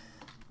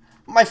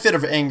 my fit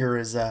of anger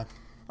is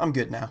I'm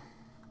good now.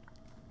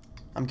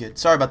 I'm good.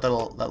 Sorry about that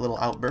little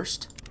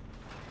outburst.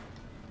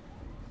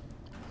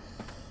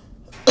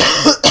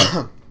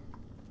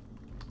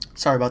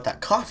 Sorry about that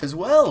cough as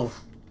well.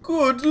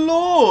 Good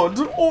lord!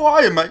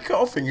 Why am I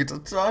coughing at a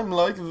time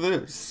like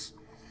this?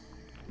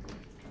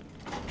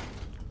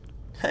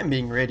 I'm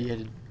being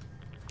radiated.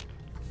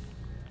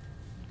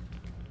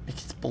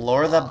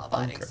 Explore the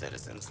bunker.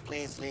 Citizens,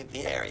 please leave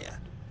the area.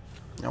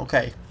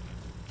 Okay.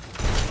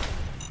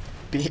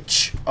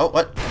 Bitch. Oh,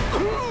 what?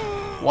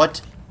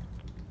 What?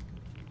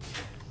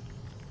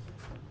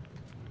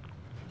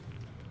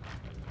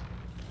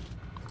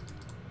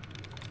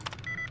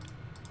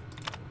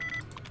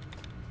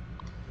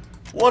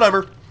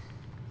 Whatever.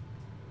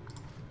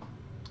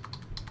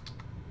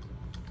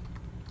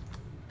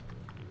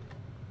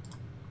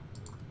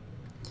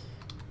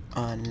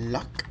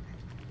 Unlock.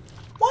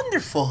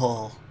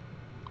 Wonderful.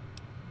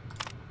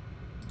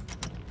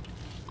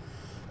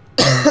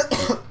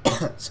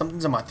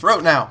 Something's in my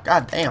throat now.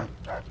 God damn.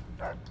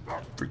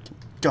 Freaking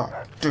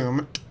god damn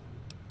it.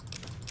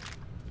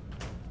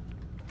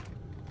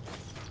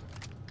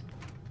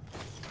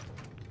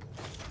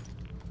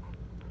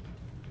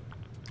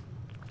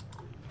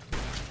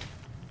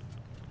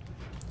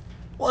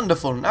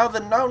 Wonderful.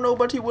 Now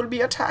nobody will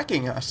be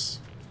attacking us.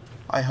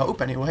 I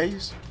hope,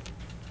 anyways.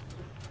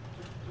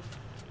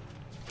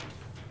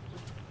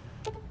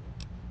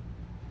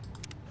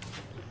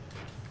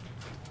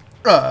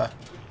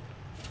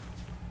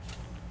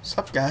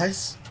 Sup,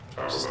 guys?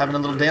 Just having a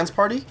little dance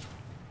party?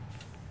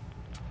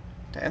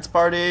 Dance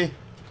party.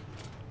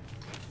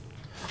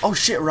 Oh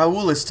shit,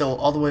 Raul is still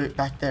all the way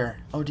back there.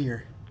 Oh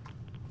dear.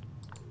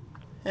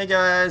 Hey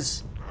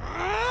guys.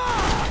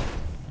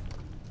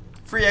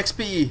 Free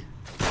XP.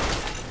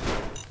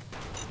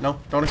 No,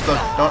 don't explode.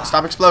 Don't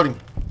stop exploding.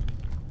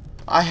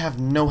 I have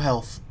no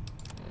health.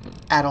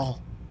 At all.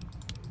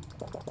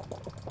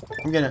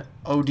 I'm gonna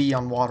OD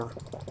on water.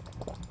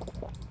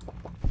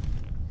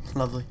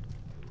 Lovely.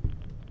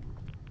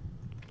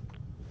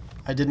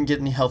 I didn't get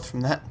any health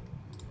from that.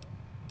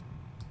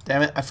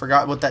 Damn it, I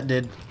forgot what that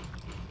did.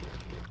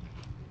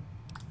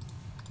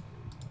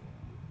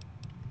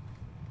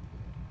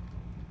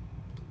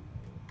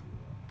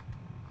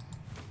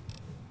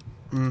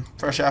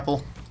 Fresh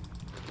apple.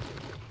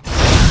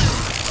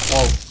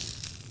 Whoa.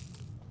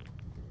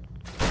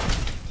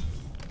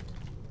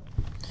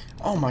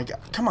 Oh my god,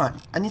 come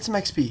on. I need some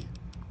XP.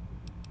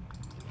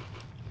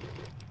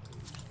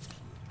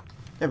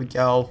 There we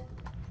go.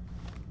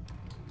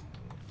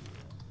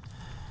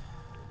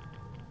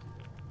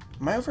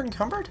 Am I over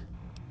encumbered?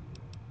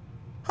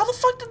 How the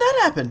fuck did that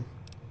happen?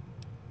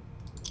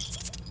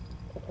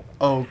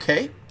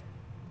 Okay.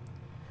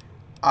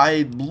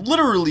 I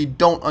literally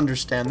don't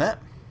understand that.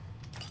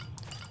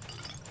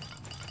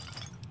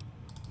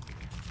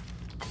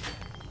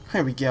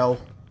 Here we go.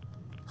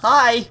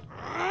 Hi!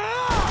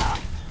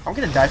 I'm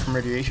gonna die from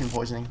radiation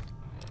poisoning.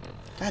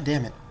 God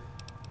damn it.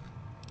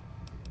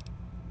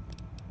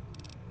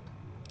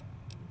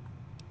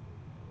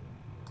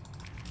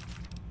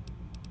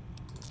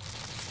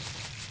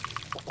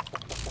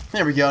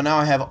 There we go, now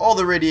I have all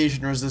the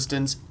radiation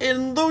resistance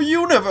in the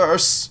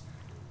universe!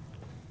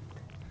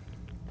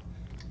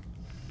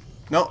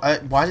 No,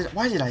 why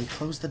did I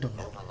close the door?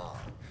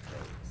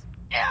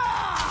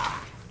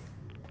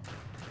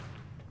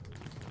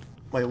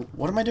 Wait,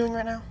 what am I doing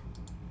right now?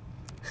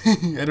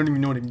 I don't even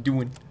know what I'm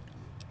doing.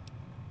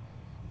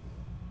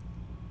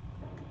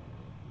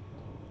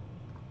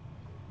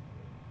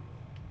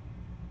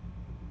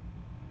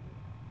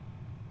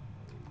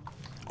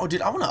 Oh,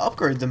 dude, I want to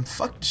upgrade them.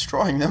 Fuck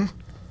destroying them.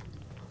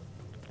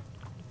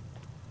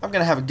 I'm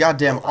gonna have a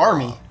goddamn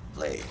army.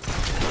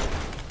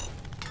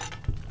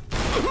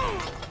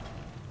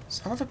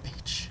 Son of a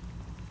bitch.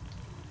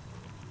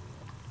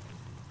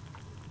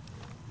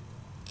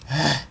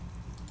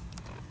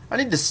 I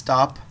need to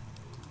stop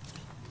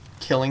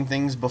killing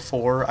things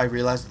before I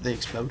realize that they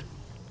explode.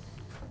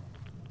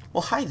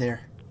 Well, hi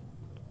there.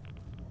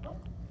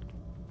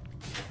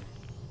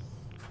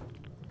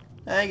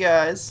 Hey,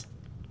 guys.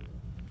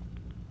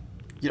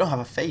 You don't have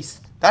a face.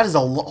 That is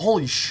a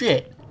holy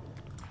shit.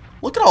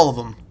 Look at all of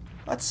them.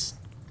 That's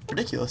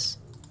ridiculous.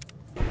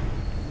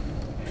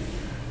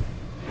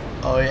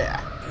 Oh,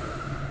 yeah.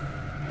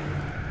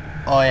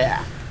 Oh,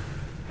 yeah.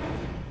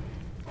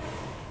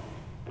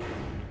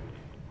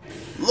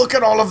 Look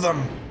at all of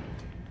them!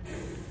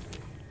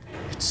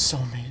 It's so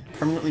made.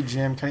 Permanently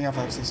jammed, cutting off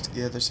access to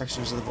the other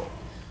sections of the vault.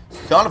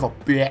 Son of a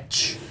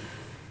bitch!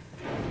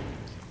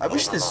 I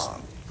wish this...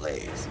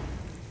 Please.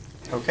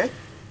 Okay.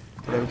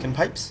 Broken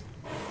pipes.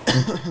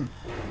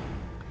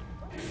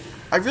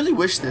 I really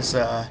wish this,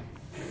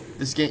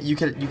 this game, you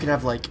could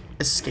have, like,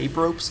 escape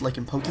ropes, like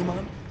in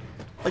Pokemon.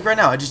 Like right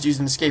now, I just used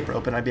an escape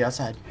rope and I'd be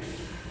outside.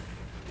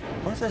 I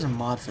wonder if there's a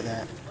mod for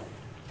that.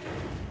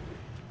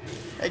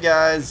 Hey,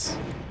 guys.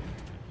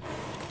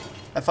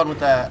 Have fun with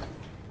that.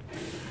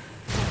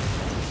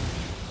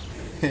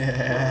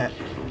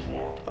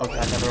 Oh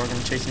god, now they're all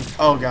gonna chase me.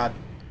 Oh god.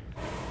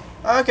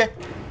 Okay.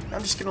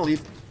 I'm just gonna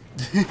leave.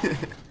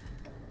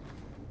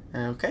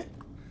 Okay.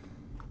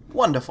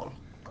 Wonderful.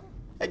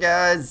 Hey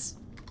guys.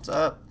 What's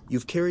up?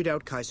 You've carried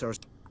out Caesar's...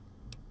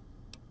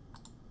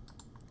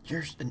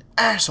 You're an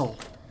asshole.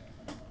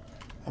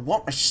 I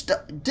want my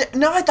stuff.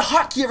 Now I have to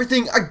hotkey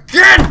everything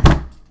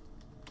again!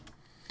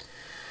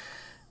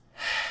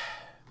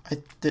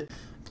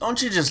 Don't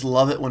you just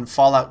love it when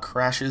Fallout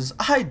crashes?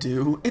 I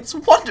do. It's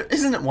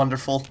isn't it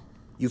wonderful?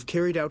 You've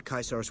carried out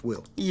Caesar's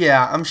will.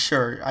 Yeah, I'm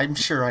sure. I'm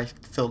sure I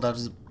filled out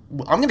his...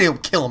 I'm gonna go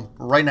kill him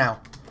right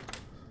now.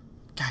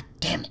 God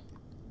damn it.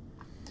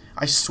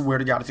 I swear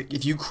to God,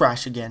 if you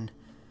crash again,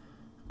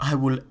 I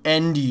will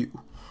end you.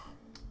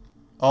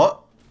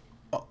 Oh,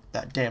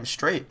 that damn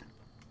straight.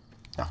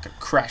 Not gonna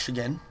crash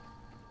again.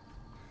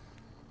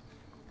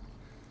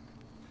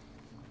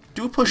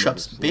 Do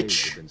push-ups,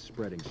 bitch. Have been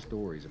spreading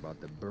stories about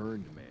the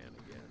burned man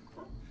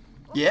again.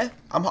 Yeah,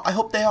 I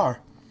hope they are.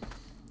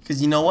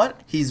 Because you know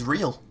what? He's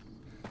real.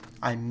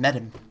 I met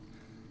him.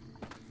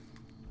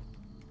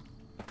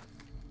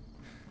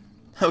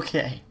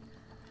 Okay.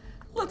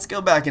 Let's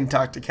go back and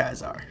talk to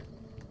Caesar.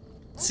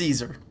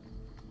 Caesar.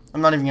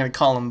 I'm not even going to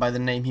call him by the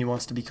name he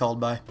wants to be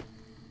called by.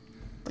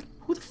 Like,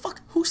 who the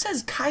fuck? Who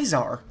says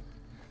Caesar?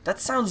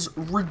 That sounds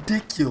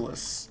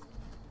ridiculous.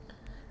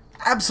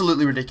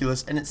 Absolutely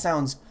ridiculous, and it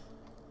sounds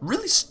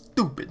really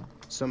stupid.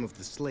 Some of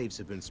the slaves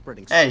have been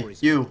spreading stories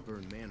about you. the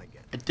burned man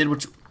again. I did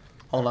what you...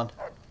 Hold on.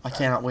 I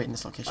cannot wait in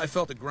this location. I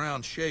felt the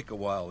ground shake a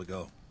while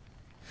ago.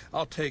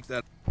 I'll take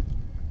that.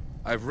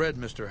 I've read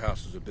Mr.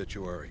 House's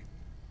obituary.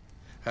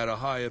 Had a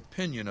high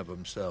opinion of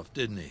himself,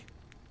 didn't he?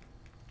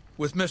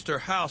 With Mr.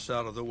 House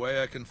out of the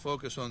way, I can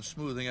focus on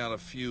smoothing out a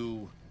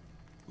few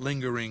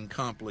lingering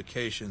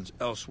complications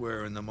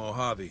elsewhere in the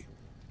Mojave.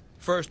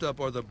 First up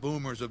are the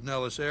boomers of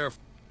Nellis Air.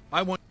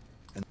 I've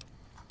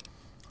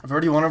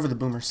already won over the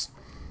boomers.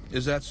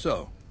 Is that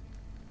so?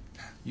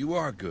 You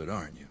are good,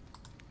 aren't you?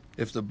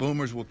 If the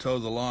boomers will toe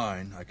the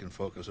line, I can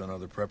focus on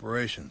other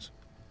preparations.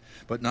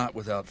 But not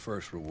without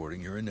first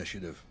rewarding your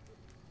initiative.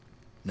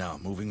 Now,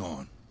 moving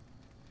on.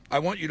 I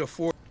want you to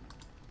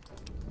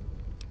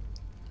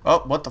Oh,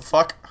 what the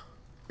fuck?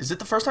 Is it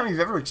the first time you've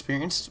ever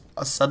experienced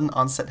a sudden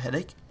onset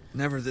headache?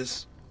 Never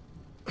this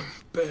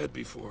bad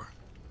before.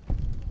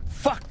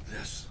 Fuck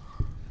this.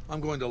 I'm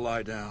going to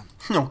lie down.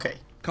 Okay.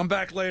 Come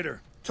back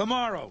later.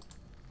 Tomorrow.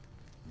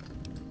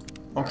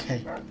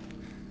 Okay.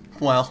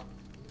 Well,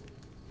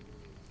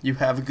 you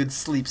have a good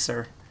sleep,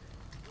 sir.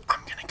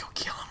 I'm gonna go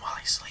kill him while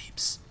he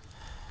sleeps.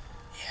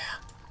 Yeah.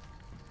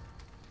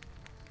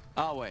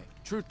 Awe,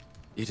 true.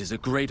 It is a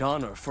great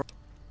honor for...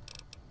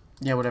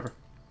 Yeah, whatever.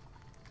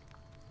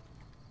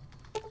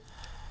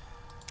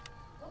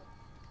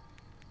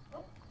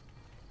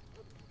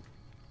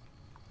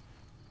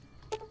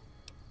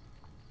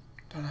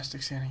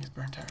 Dynastic standing is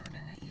burnt out,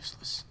 rendering it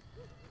useless.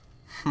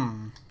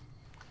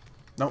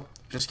 Nope,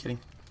 just kidding.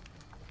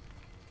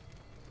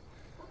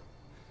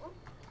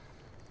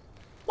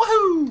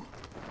 Woohoo!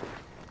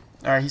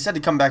 Alright, he said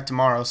to come back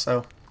tomorrow,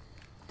 so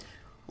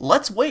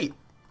let's wait.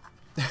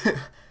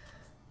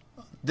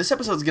 This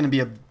episode's gonna be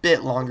a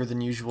bit longer than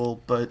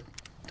usual, but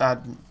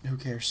who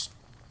cares?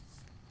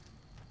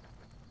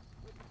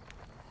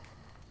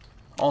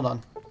 Hold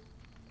on.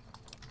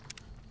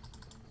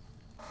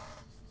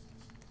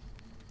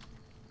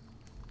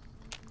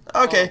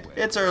 Okay,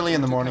 it's early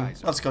in the morning.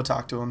 Let's go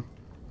talk to him.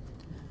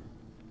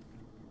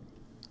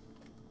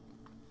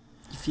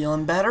 You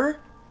feeling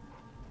better?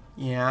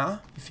 Yeah,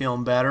 you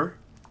feeling better?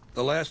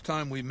 The last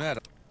time we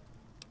met...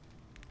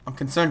 I'm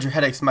concerned your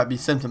headaches might be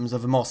symptoms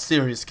of a more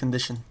serious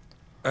condition.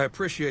 I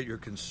appreciate your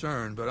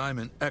concern, but I'm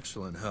in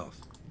excellent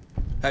health.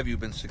 Have you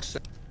been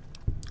successful?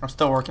 I'm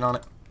still working on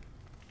it.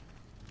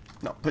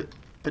 No, but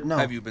no.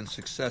 Have you been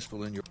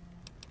successful in your...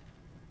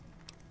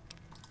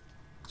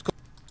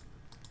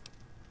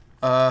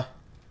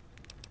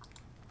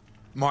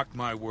 Mark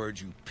my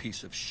words, you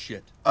piece of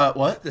shit.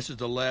 What? This is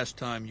the last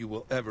time you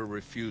will ever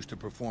refuse to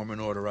perform an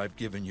order I've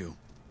given you.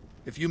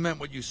 If you meant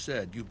what you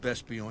said, you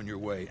best be on your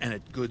way, and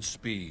at good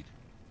speed.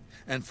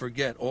 And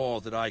forget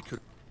all that I could...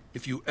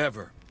 If you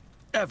ever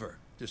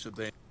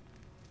disobey...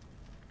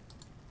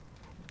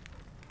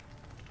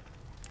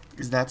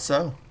 Is that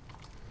so?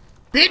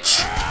 Bitch!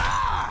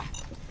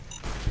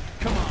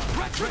 Come on,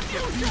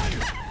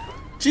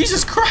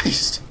 Jesus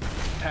Christ!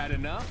 Had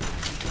enough?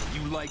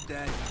 You like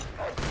that?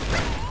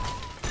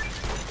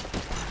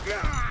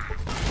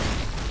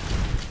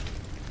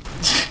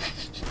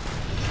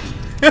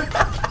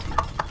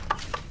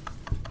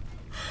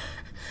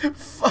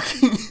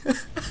 Fucking...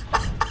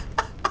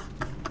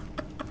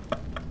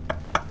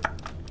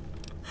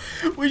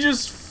 We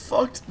just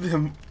fucked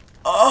them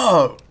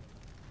up.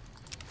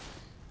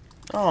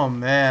 Oh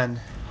man.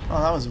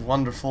 Oh, that was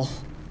wonderful.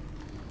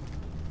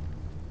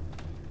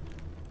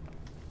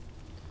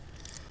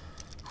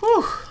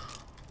 Whew.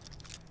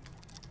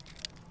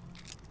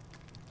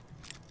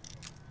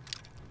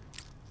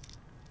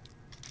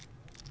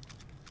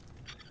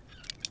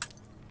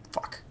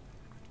 Fuck.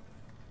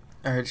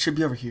 Alright, it should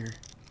be over here.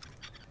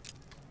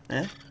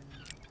 Eh?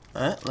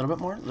 A little bit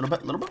more, a little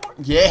bit more.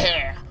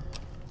 Yeah!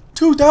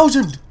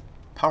 2,000!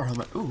 Power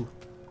helmet, ooh.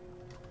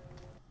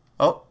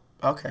 Oh,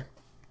 okay.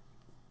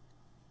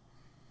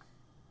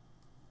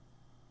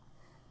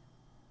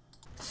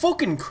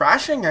 Fucking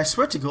crashing, I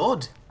swear to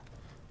God.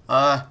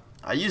 I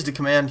used a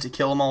command to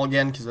kill them all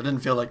again because I didn't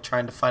feel like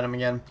trying to fight them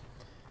again.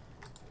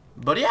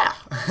 But yeah.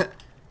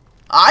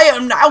 I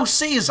am now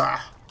Caesar,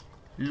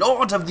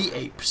 Lord of the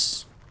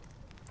Apes.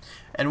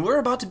 And we're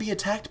about to be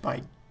attacked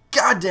by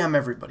goddamn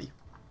everybody.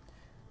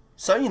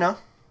 So, you know,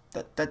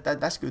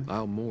 that's good.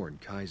 I'll mourn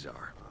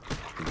Caesar.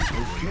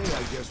 Okay,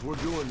 I guess we're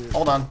doing this.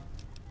 Hold on.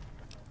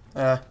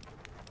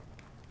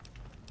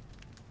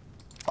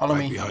 Follow right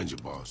me. Behind you,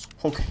 boss.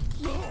 Okay.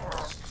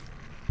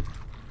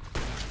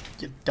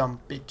 You dumb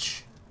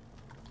bitch.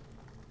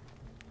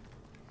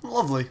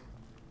 Lovely.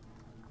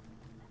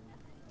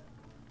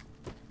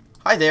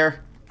 Hi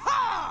there.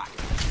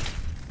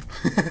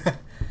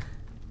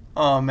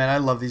 Oh man, I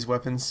love these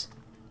weapons.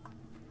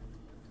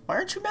 Why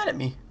aren't you mad at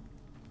me?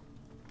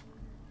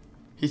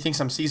 He thinks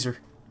I'm Caesar.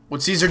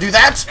 Would Caesar do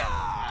that?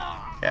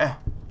 Yeah.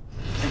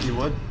 I think he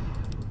would.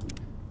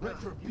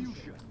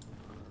 Retribution.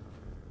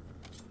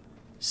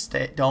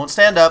 Don't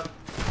stand up.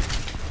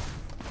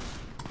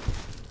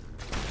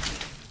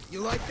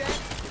 You like that?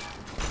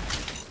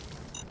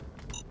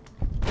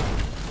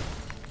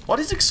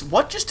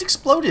 What just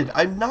exploded?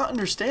 I'm not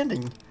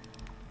understanding.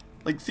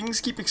 Like,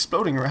 things keep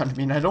exploding around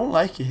me and I don't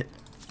like it.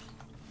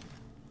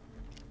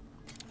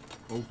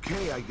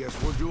 Okay, I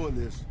guess we're doing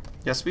this.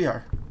 Yes, we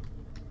are.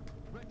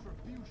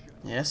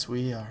 Yes,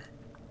 we are.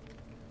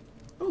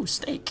 Ooh,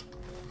 steak.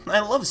 I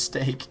love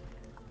steak.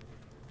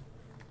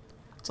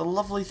 It's a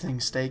lovely thing,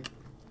 steak.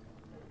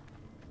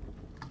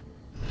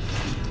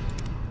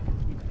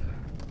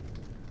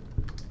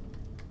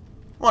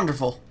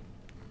 Wonderful.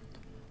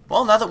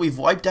 Well, now that we've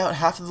wiped out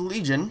half of the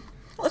Legion,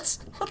 let's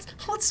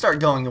start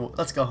going.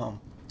 Let's go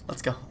home.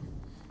 Let's go home.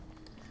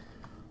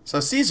 So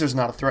Caesar's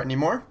not a threat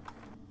anymore.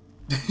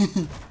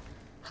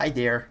 Hi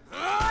there.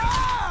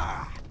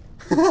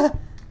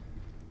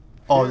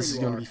 Oh, this is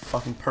gonna be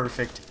fucking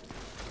perfect.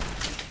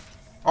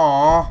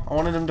 Aw, I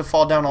wanted him to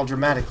fall down all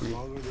dramatically.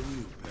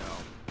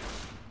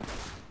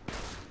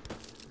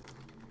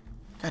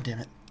 God damn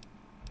it.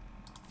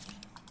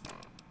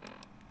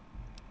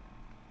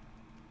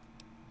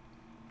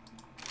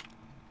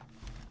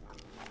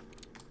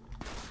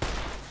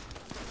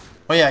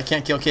 Oh yeah, I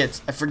can't kill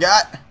kids. I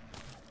forgot.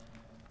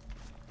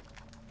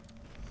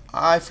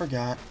 I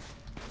forgot.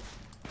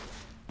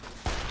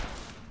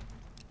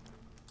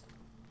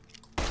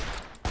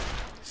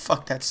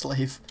 Fuck that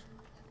slave.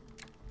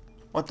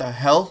 What the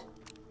hell?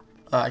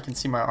 I can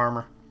see my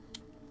armor.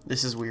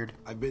 This is weird.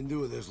 I've been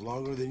doing this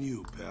longer than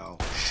you, pal.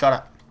 Shut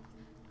up.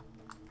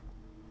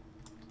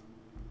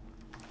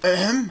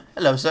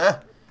 Hello,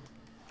 sir.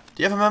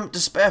 Do you have a moment to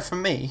spare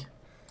from me?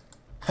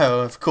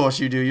 Oh, of course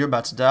you do. You're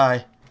about to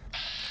die.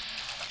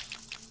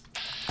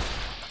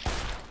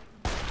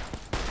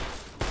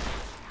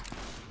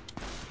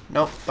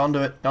 Nope, don't do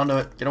it. Don't do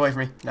it. Get away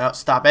from me. No,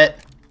 stop it.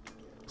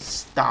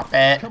 Stop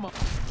it. Come on.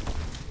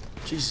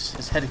 Jesus,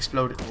 his head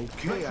exploded.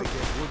 Okay, I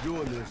guess we're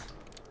doing this.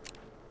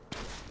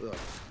 Look,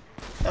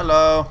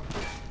 Hello.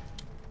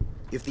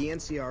 if the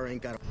NCR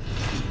ain't got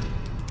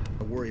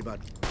to worry about,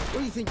 what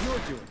do you think you're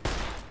doing?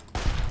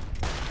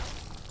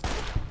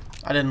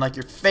 I didn't like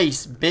your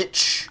face,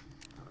 bitch.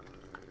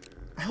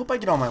 I hope I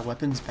get all my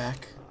weapons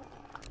back.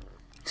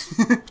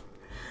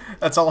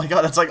 That's all I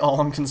got. That's like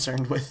all I'm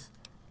concerned with.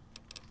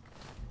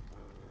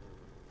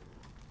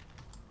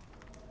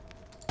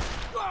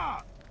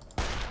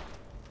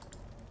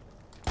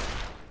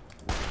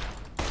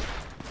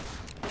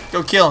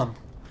 Go kill him.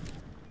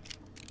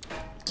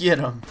 Get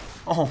him.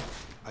 Oh.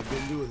 I've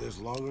been doing this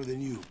longer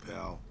than you,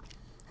 pal.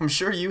 I'm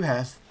sure you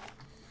have.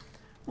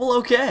 Well,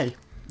 okay.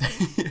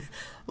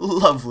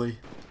 Lovely.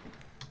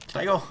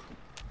 Can I go?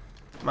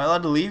 Am I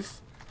allowed to leave?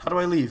 How do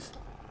I leave?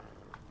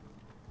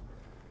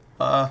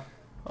 Oh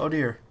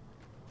dear.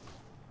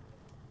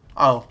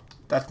 Oh,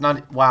 that's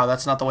not, wow,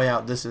 that's not the way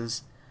out. This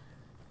is.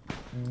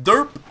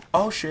 Derp.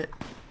 Oh shit.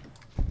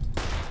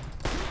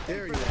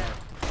 There you are.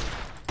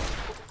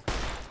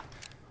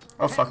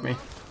 Oh, fuck me.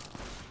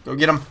 Go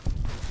get him.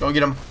 Go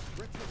get him.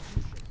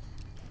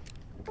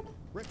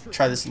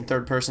 Try this in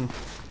third person.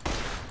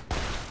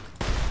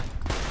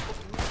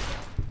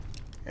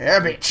 Yeah,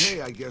 bitch.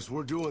 Okay, I guess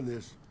we're doing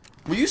this.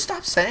 Will you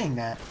stop saying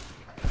that?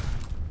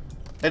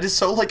 That is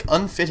so, like,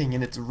 unfitting,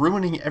 and it's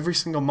ruining every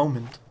single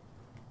moment.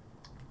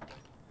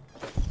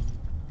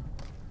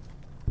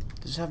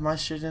 Does it have my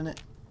shit in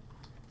it?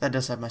 That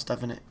does have my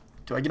stuff in it.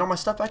 Do I get all my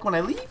stuff back when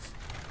I leave?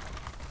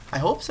 I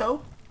hope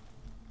so.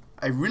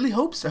 I really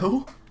hope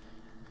so.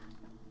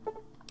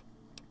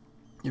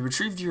 You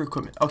retrieved your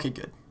equipment. Okay,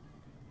 good.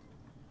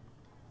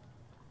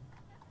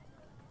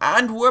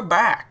 And we're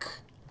back.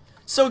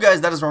 So guys,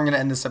 that is where I'm going to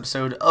end this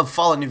episode of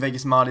Fallout New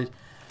Vegas Modded.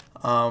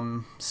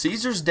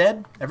 Caesar's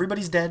dead.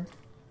 Everybody's dead.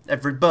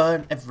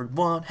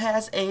 Everyone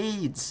has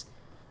AIDS.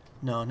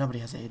 No, nobody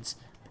has AIDS.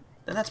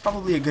 And that's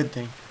probably a good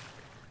thing.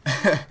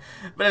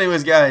 But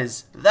anyways,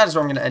 guys, that is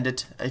where I'm going to end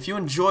it. If you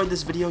enjoyed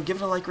this video, give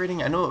it a like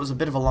rating. I know it was a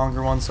bit of a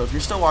longer one, so if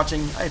you're still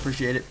watching, I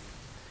appreciate it.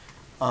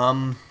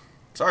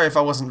 Sorry if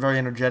I wasn't very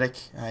energetic.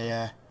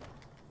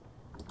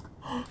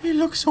 He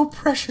looks so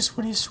precious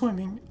when he's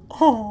swimming.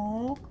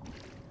 Aww.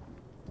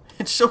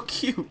 It's so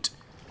cute.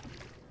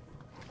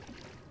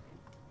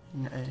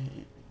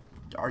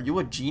 Are you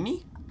a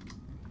genie?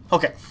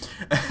 Okay.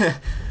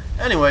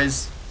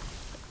 Anyways,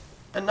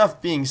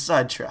 enough being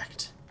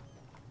sidetracked.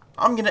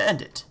 I'm gonna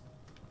end it.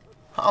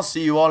 I'll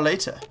see you all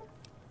later.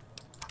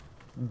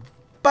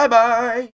 Bye-bye.